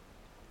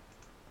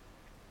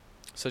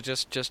 So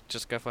just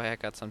go for a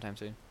haircut sometime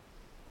soon.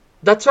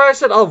 That's why I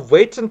said I'll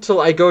wait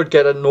until I go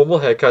get a normal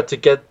haircut to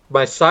get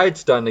my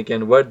sides done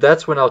again. Where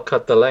that's when I'll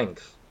cut the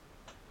length.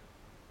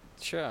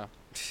 Sure.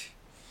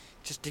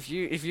 Just if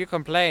you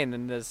complain,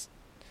 then there's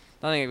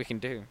nothing we can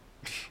do.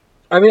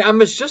 I mean, I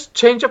must just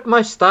change up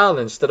my style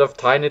instead of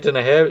tying it in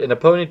a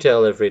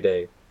ponytail every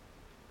day.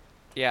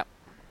 Yeah.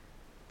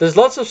 There's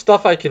lots of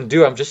stuff I can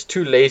do. I'm just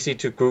too lazy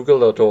to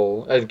Google it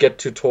all and get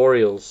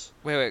tutorials.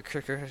 Wait,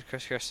 Chris. Just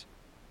don't shave.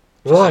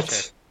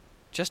 What?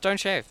 Just don't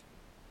shave.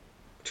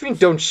 What do you mean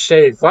don't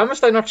shave? Why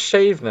must I not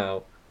shave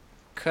now?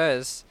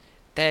 Cause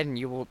then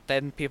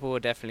people will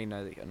definitely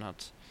know that you're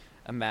not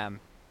a man.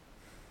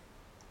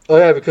 Oh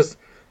yeah, because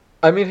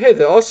I mean, hey,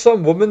 there are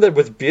some women that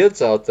with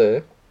beards out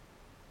there.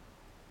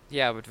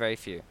 Yeah, but very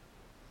few.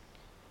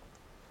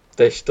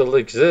 They still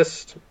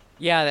exist.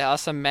 Yeah, there are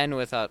some men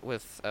with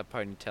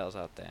ponytails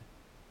out there.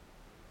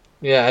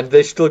 Yeah, and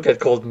they still get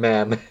called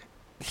ma'am.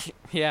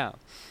 Yeah.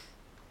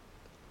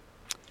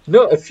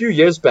 No, a few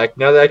years back,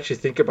 now that I actually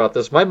think about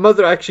this, my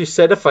mother actually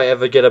said if I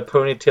ever get a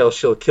ponytail,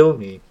 she'll kill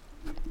me.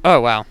 Oh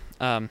wow.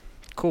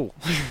 Cool.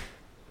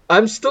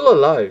 I'm still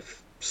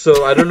alive,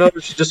 so I don't know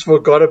if she just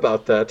forgot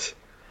about that.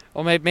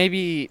 Or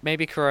maybe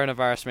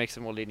coronavirus makes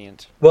it more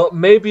lenient. Well,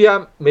 maybe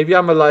I'm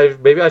alive,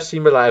 maybe I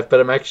seem alive, but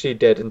I'm actually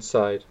dead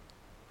inside.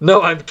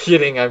 No, I'm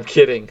kidding, I'm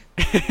kidding.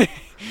 Chris,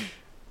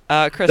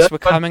 That's we're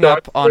my coming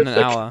dark up on an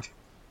perfect. hour.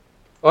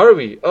 Are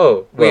we?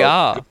 Oh, We well,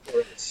 are. good for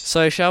us.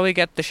 So shall we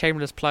get the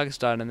shameless plugs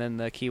done and then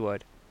the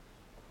keyword?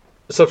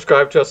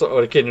 Subscribe to us. Oh,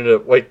 okay, no,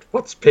 wait,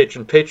 what's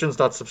Patreon? Patreon's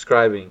not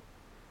subscribing.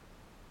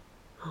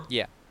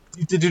 Yeah.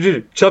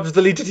 Chubbs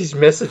deleted his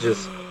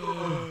messages.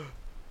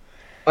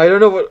 I don't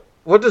know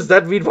what does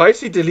that mean? Why is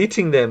he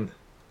deleting them?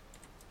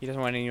 He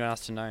doesn't want anyone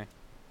else to know.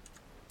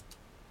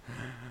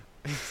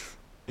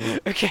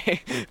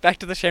 Okay, back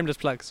to the shameless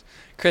plugs.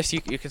 Chris,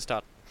 you can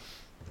start.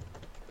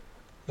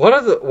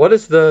 What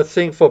is the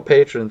thing for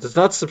patrons? It's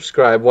not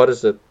subscribe. What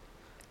is it?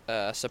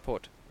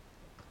 Support.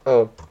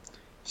 Oh,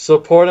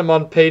 support him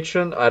on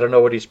Patreon. I don't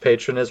know what his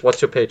patron is.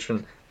 What's your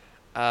patron?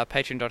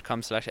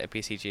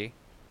 Patreon.com/mpcg.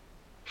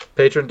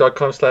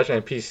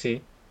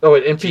 Patreon.com/NPC. Oh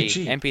wait, G.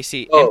 MPG.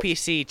 NPC. Oh,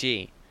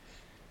 NPCG.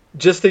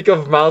 just think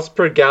of miles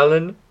per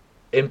gallon.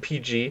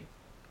 MPG.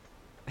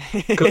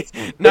 'Cause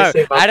they No,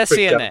 say miles add a per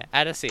C in gallon. there.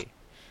 Add a C.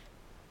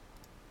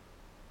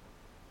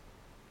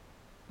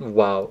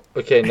 Wow.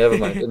 Okay, never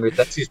mind. Anyway,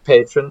 that's his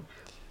patron.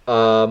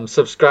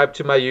 Subscribe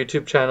to my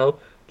YouTube channel.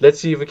 Let's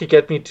see if we can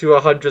get me to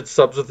 100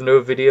 subs with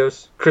no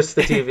videos. Chris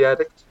the TV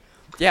Addict.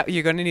 Yeah,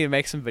 you're gonna need to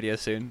make some videos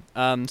soon.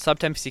 Sub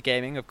to MPC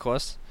Gaming, of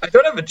course. I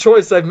don't have a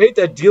choice. I've made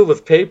that deal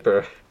with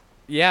paper.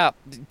 Yeah,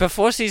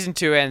 before season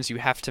 2 ends, you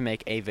have to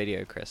make a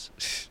video, Chris.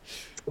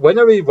 When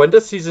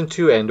does season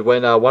 2 end?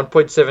 When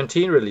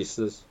 1.17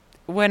 releases?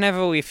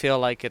 Whenever we feel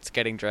like it's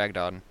getting dragged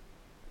on.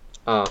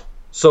 Ah,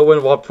 so when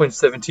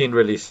 1.17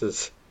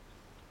 releases.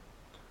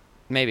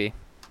 Maybe.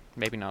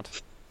 Maybe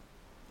not.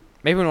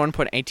 Maybe when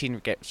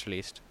 1.18 gets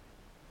released.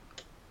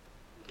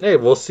 Hey,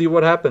 we'll see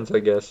what happens, I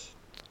guess.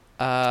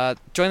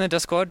 Join the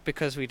Discord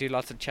because we do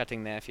lots of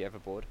chatting there if you're ever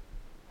bored.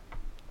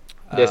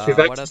 Yes, we've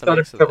What actually are the started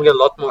links of becoming that? a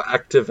lot more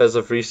active as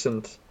of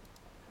recent.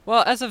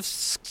 Well, as of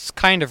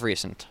kind of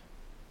recent.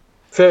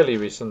 Fairly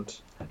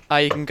recent.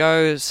 You can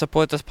go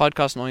support this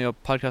podcast on all your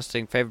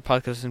favorite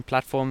podcasting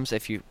platforms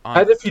if you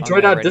aren't And if you on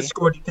join there our already.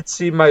 Discord, you can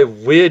see my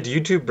weird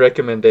YouTube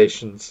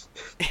recommendations.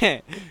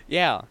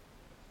 Yeah.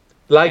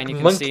 Like And you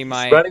can monkeys see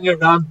my- running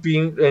around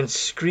and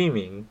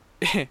screaming.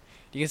 You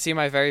can see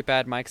my very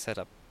bad mic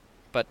setup,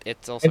 but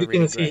it's also And you really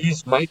can see great.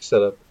 his mic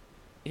setup.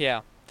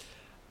 Yeah.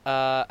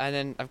 And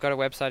then I've got a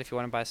website if you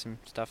want to buy some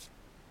stuff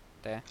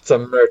there.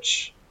 Some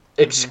merch.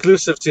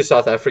 Exclusive to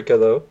South Africa,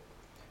 though.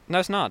 No,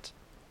 it's not.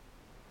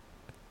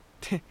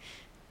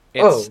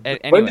 Oh,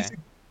 Anyway.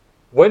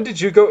 when did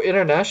you go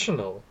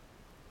international?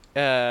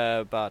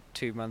 About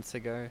 2 months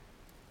ago.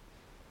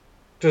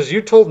 Because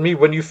you told me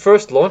when you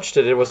first launched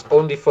it, it was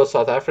only for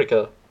South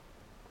Africa.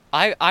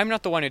 I'm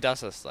not the one who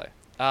does this though.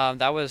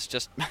 That was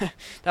just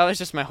that was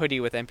just my hoodie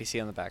with NPC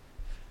on the back.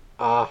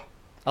 Ah,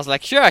 I was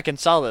like, sure, I can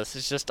sell this.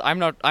 It's just I'm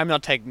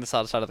not taking this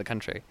outside of the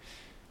country.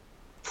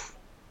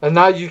 and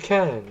now you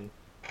can.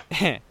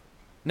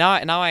 Now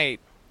I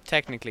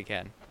technically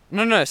can.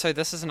 No. So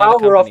this is another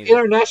Power of company.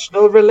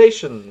 international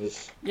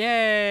relations.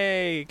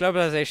 Yay!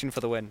 Globalization for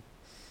the win.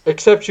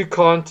 Except you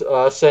can't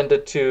send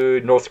it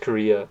to North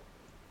Korea.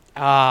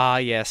 Ah,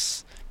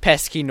 yes.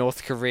 Pesky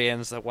North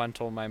Koreans that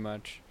want all my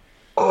merch.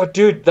 Oh,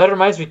 dude, that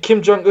reminds me.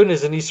 Kim Jong-un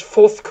is in his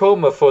fourth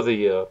coma for the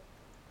year.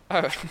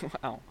 Oh,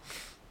 wow.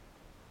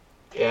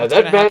 Yeah, What's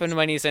gonna that man. happen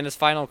when he's in his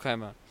final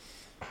coma?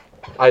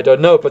 I don't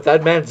know, but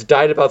that man's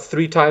died about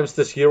 3 times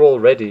this year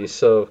already.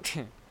 So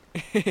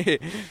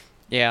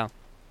Yeah.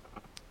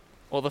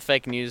 All the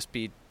fake news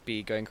be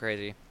going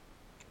crazy.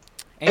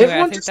 Anyway,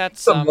 everyone I think just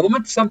that's the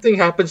moment something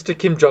happens to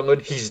Kim Jong-un,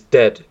 he's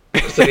dead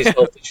because of his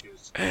health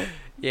issues.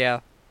 yeah.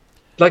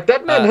 Like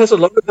that man Uh has a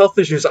lot of health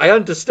issues. I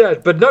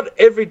understand, but not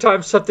every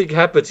time something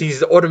happens,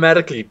 he's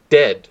automatically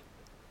dead.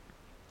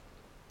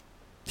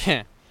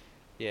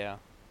 yeah.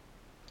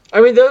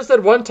 I mean, there was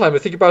that one time, I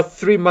think about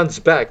 3 months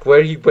back,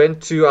 where he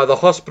went to the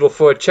hospital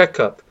for a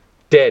checkup.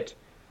 Dead.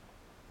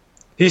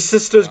 His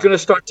sister's Wow. gonna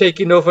start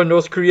taking over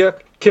North Korea.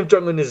 Kim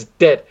Jong-un is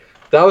dead.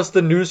 That was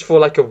the news for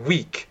like a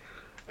week.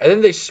 And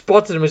then they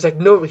spotted him. It's like,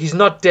 no, he's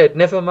not dead.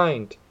 Never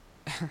mind.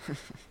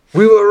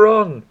 We were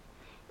wrong.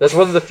 That's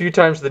one of the few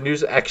times the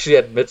news actually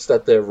admits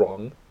that they're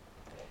wrong.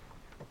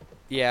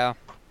 Yeah.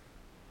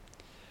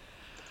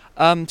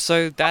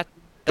 So Back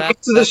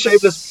to the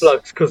shameless that's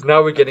plugs, because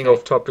now we're getting okay.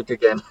 off topic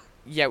again.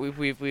 Yeah,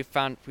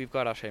 we've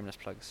got our shameless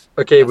plugs.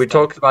 Okay, That's we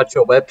done. talked about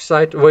your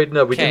website. Wait,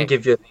 no, we didn't Okay.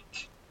 give you a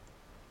link.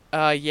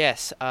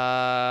 Yes.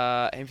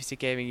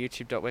 NPCgaming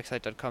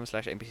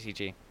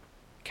youtube.wixsite.com/npcg.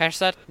 Cash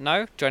that?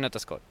 No? Join our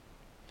Discord.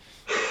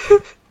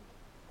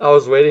 I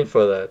was waiting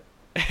for that.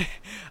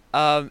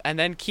 And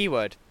then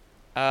keyword.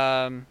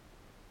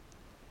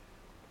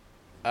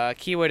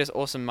 Keyword is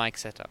awesome mic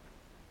setup.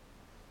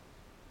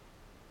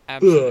 Ugh.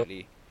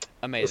 Absolutely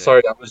amazing.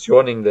 Sorry, I was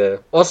yawning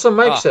there. Awesome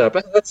mic Ah, setup.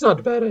 That's not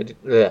a bad idea.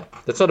 Yeah,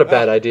 that's not a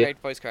bad idea. great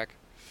voice crack.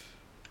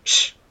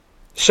 Shh.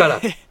 Shut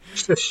up.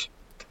 Shush.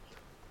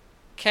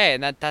 Okay,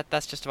 and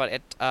that's just about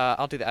it.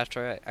 I'll do the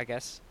outro, I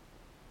guess.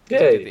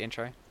 'Cause you did the Yay.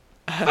 intro.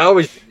 I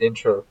always do the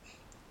intro.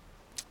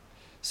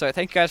 So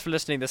thank you guys for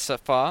listening this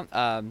far.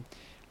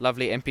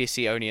 Lovely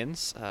NPC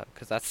onions,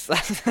 because that's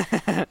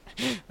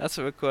that's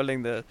what we're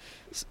calling the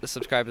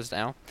subscribers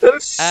now. That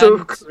is so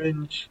And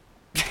cringe.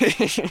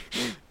 this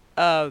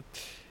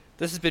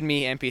has been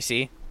me,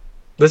 NPC,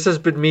 This has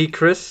been me,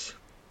 Chris.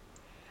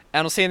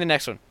 and I'll see you in the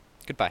next one.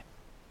 Goodbye.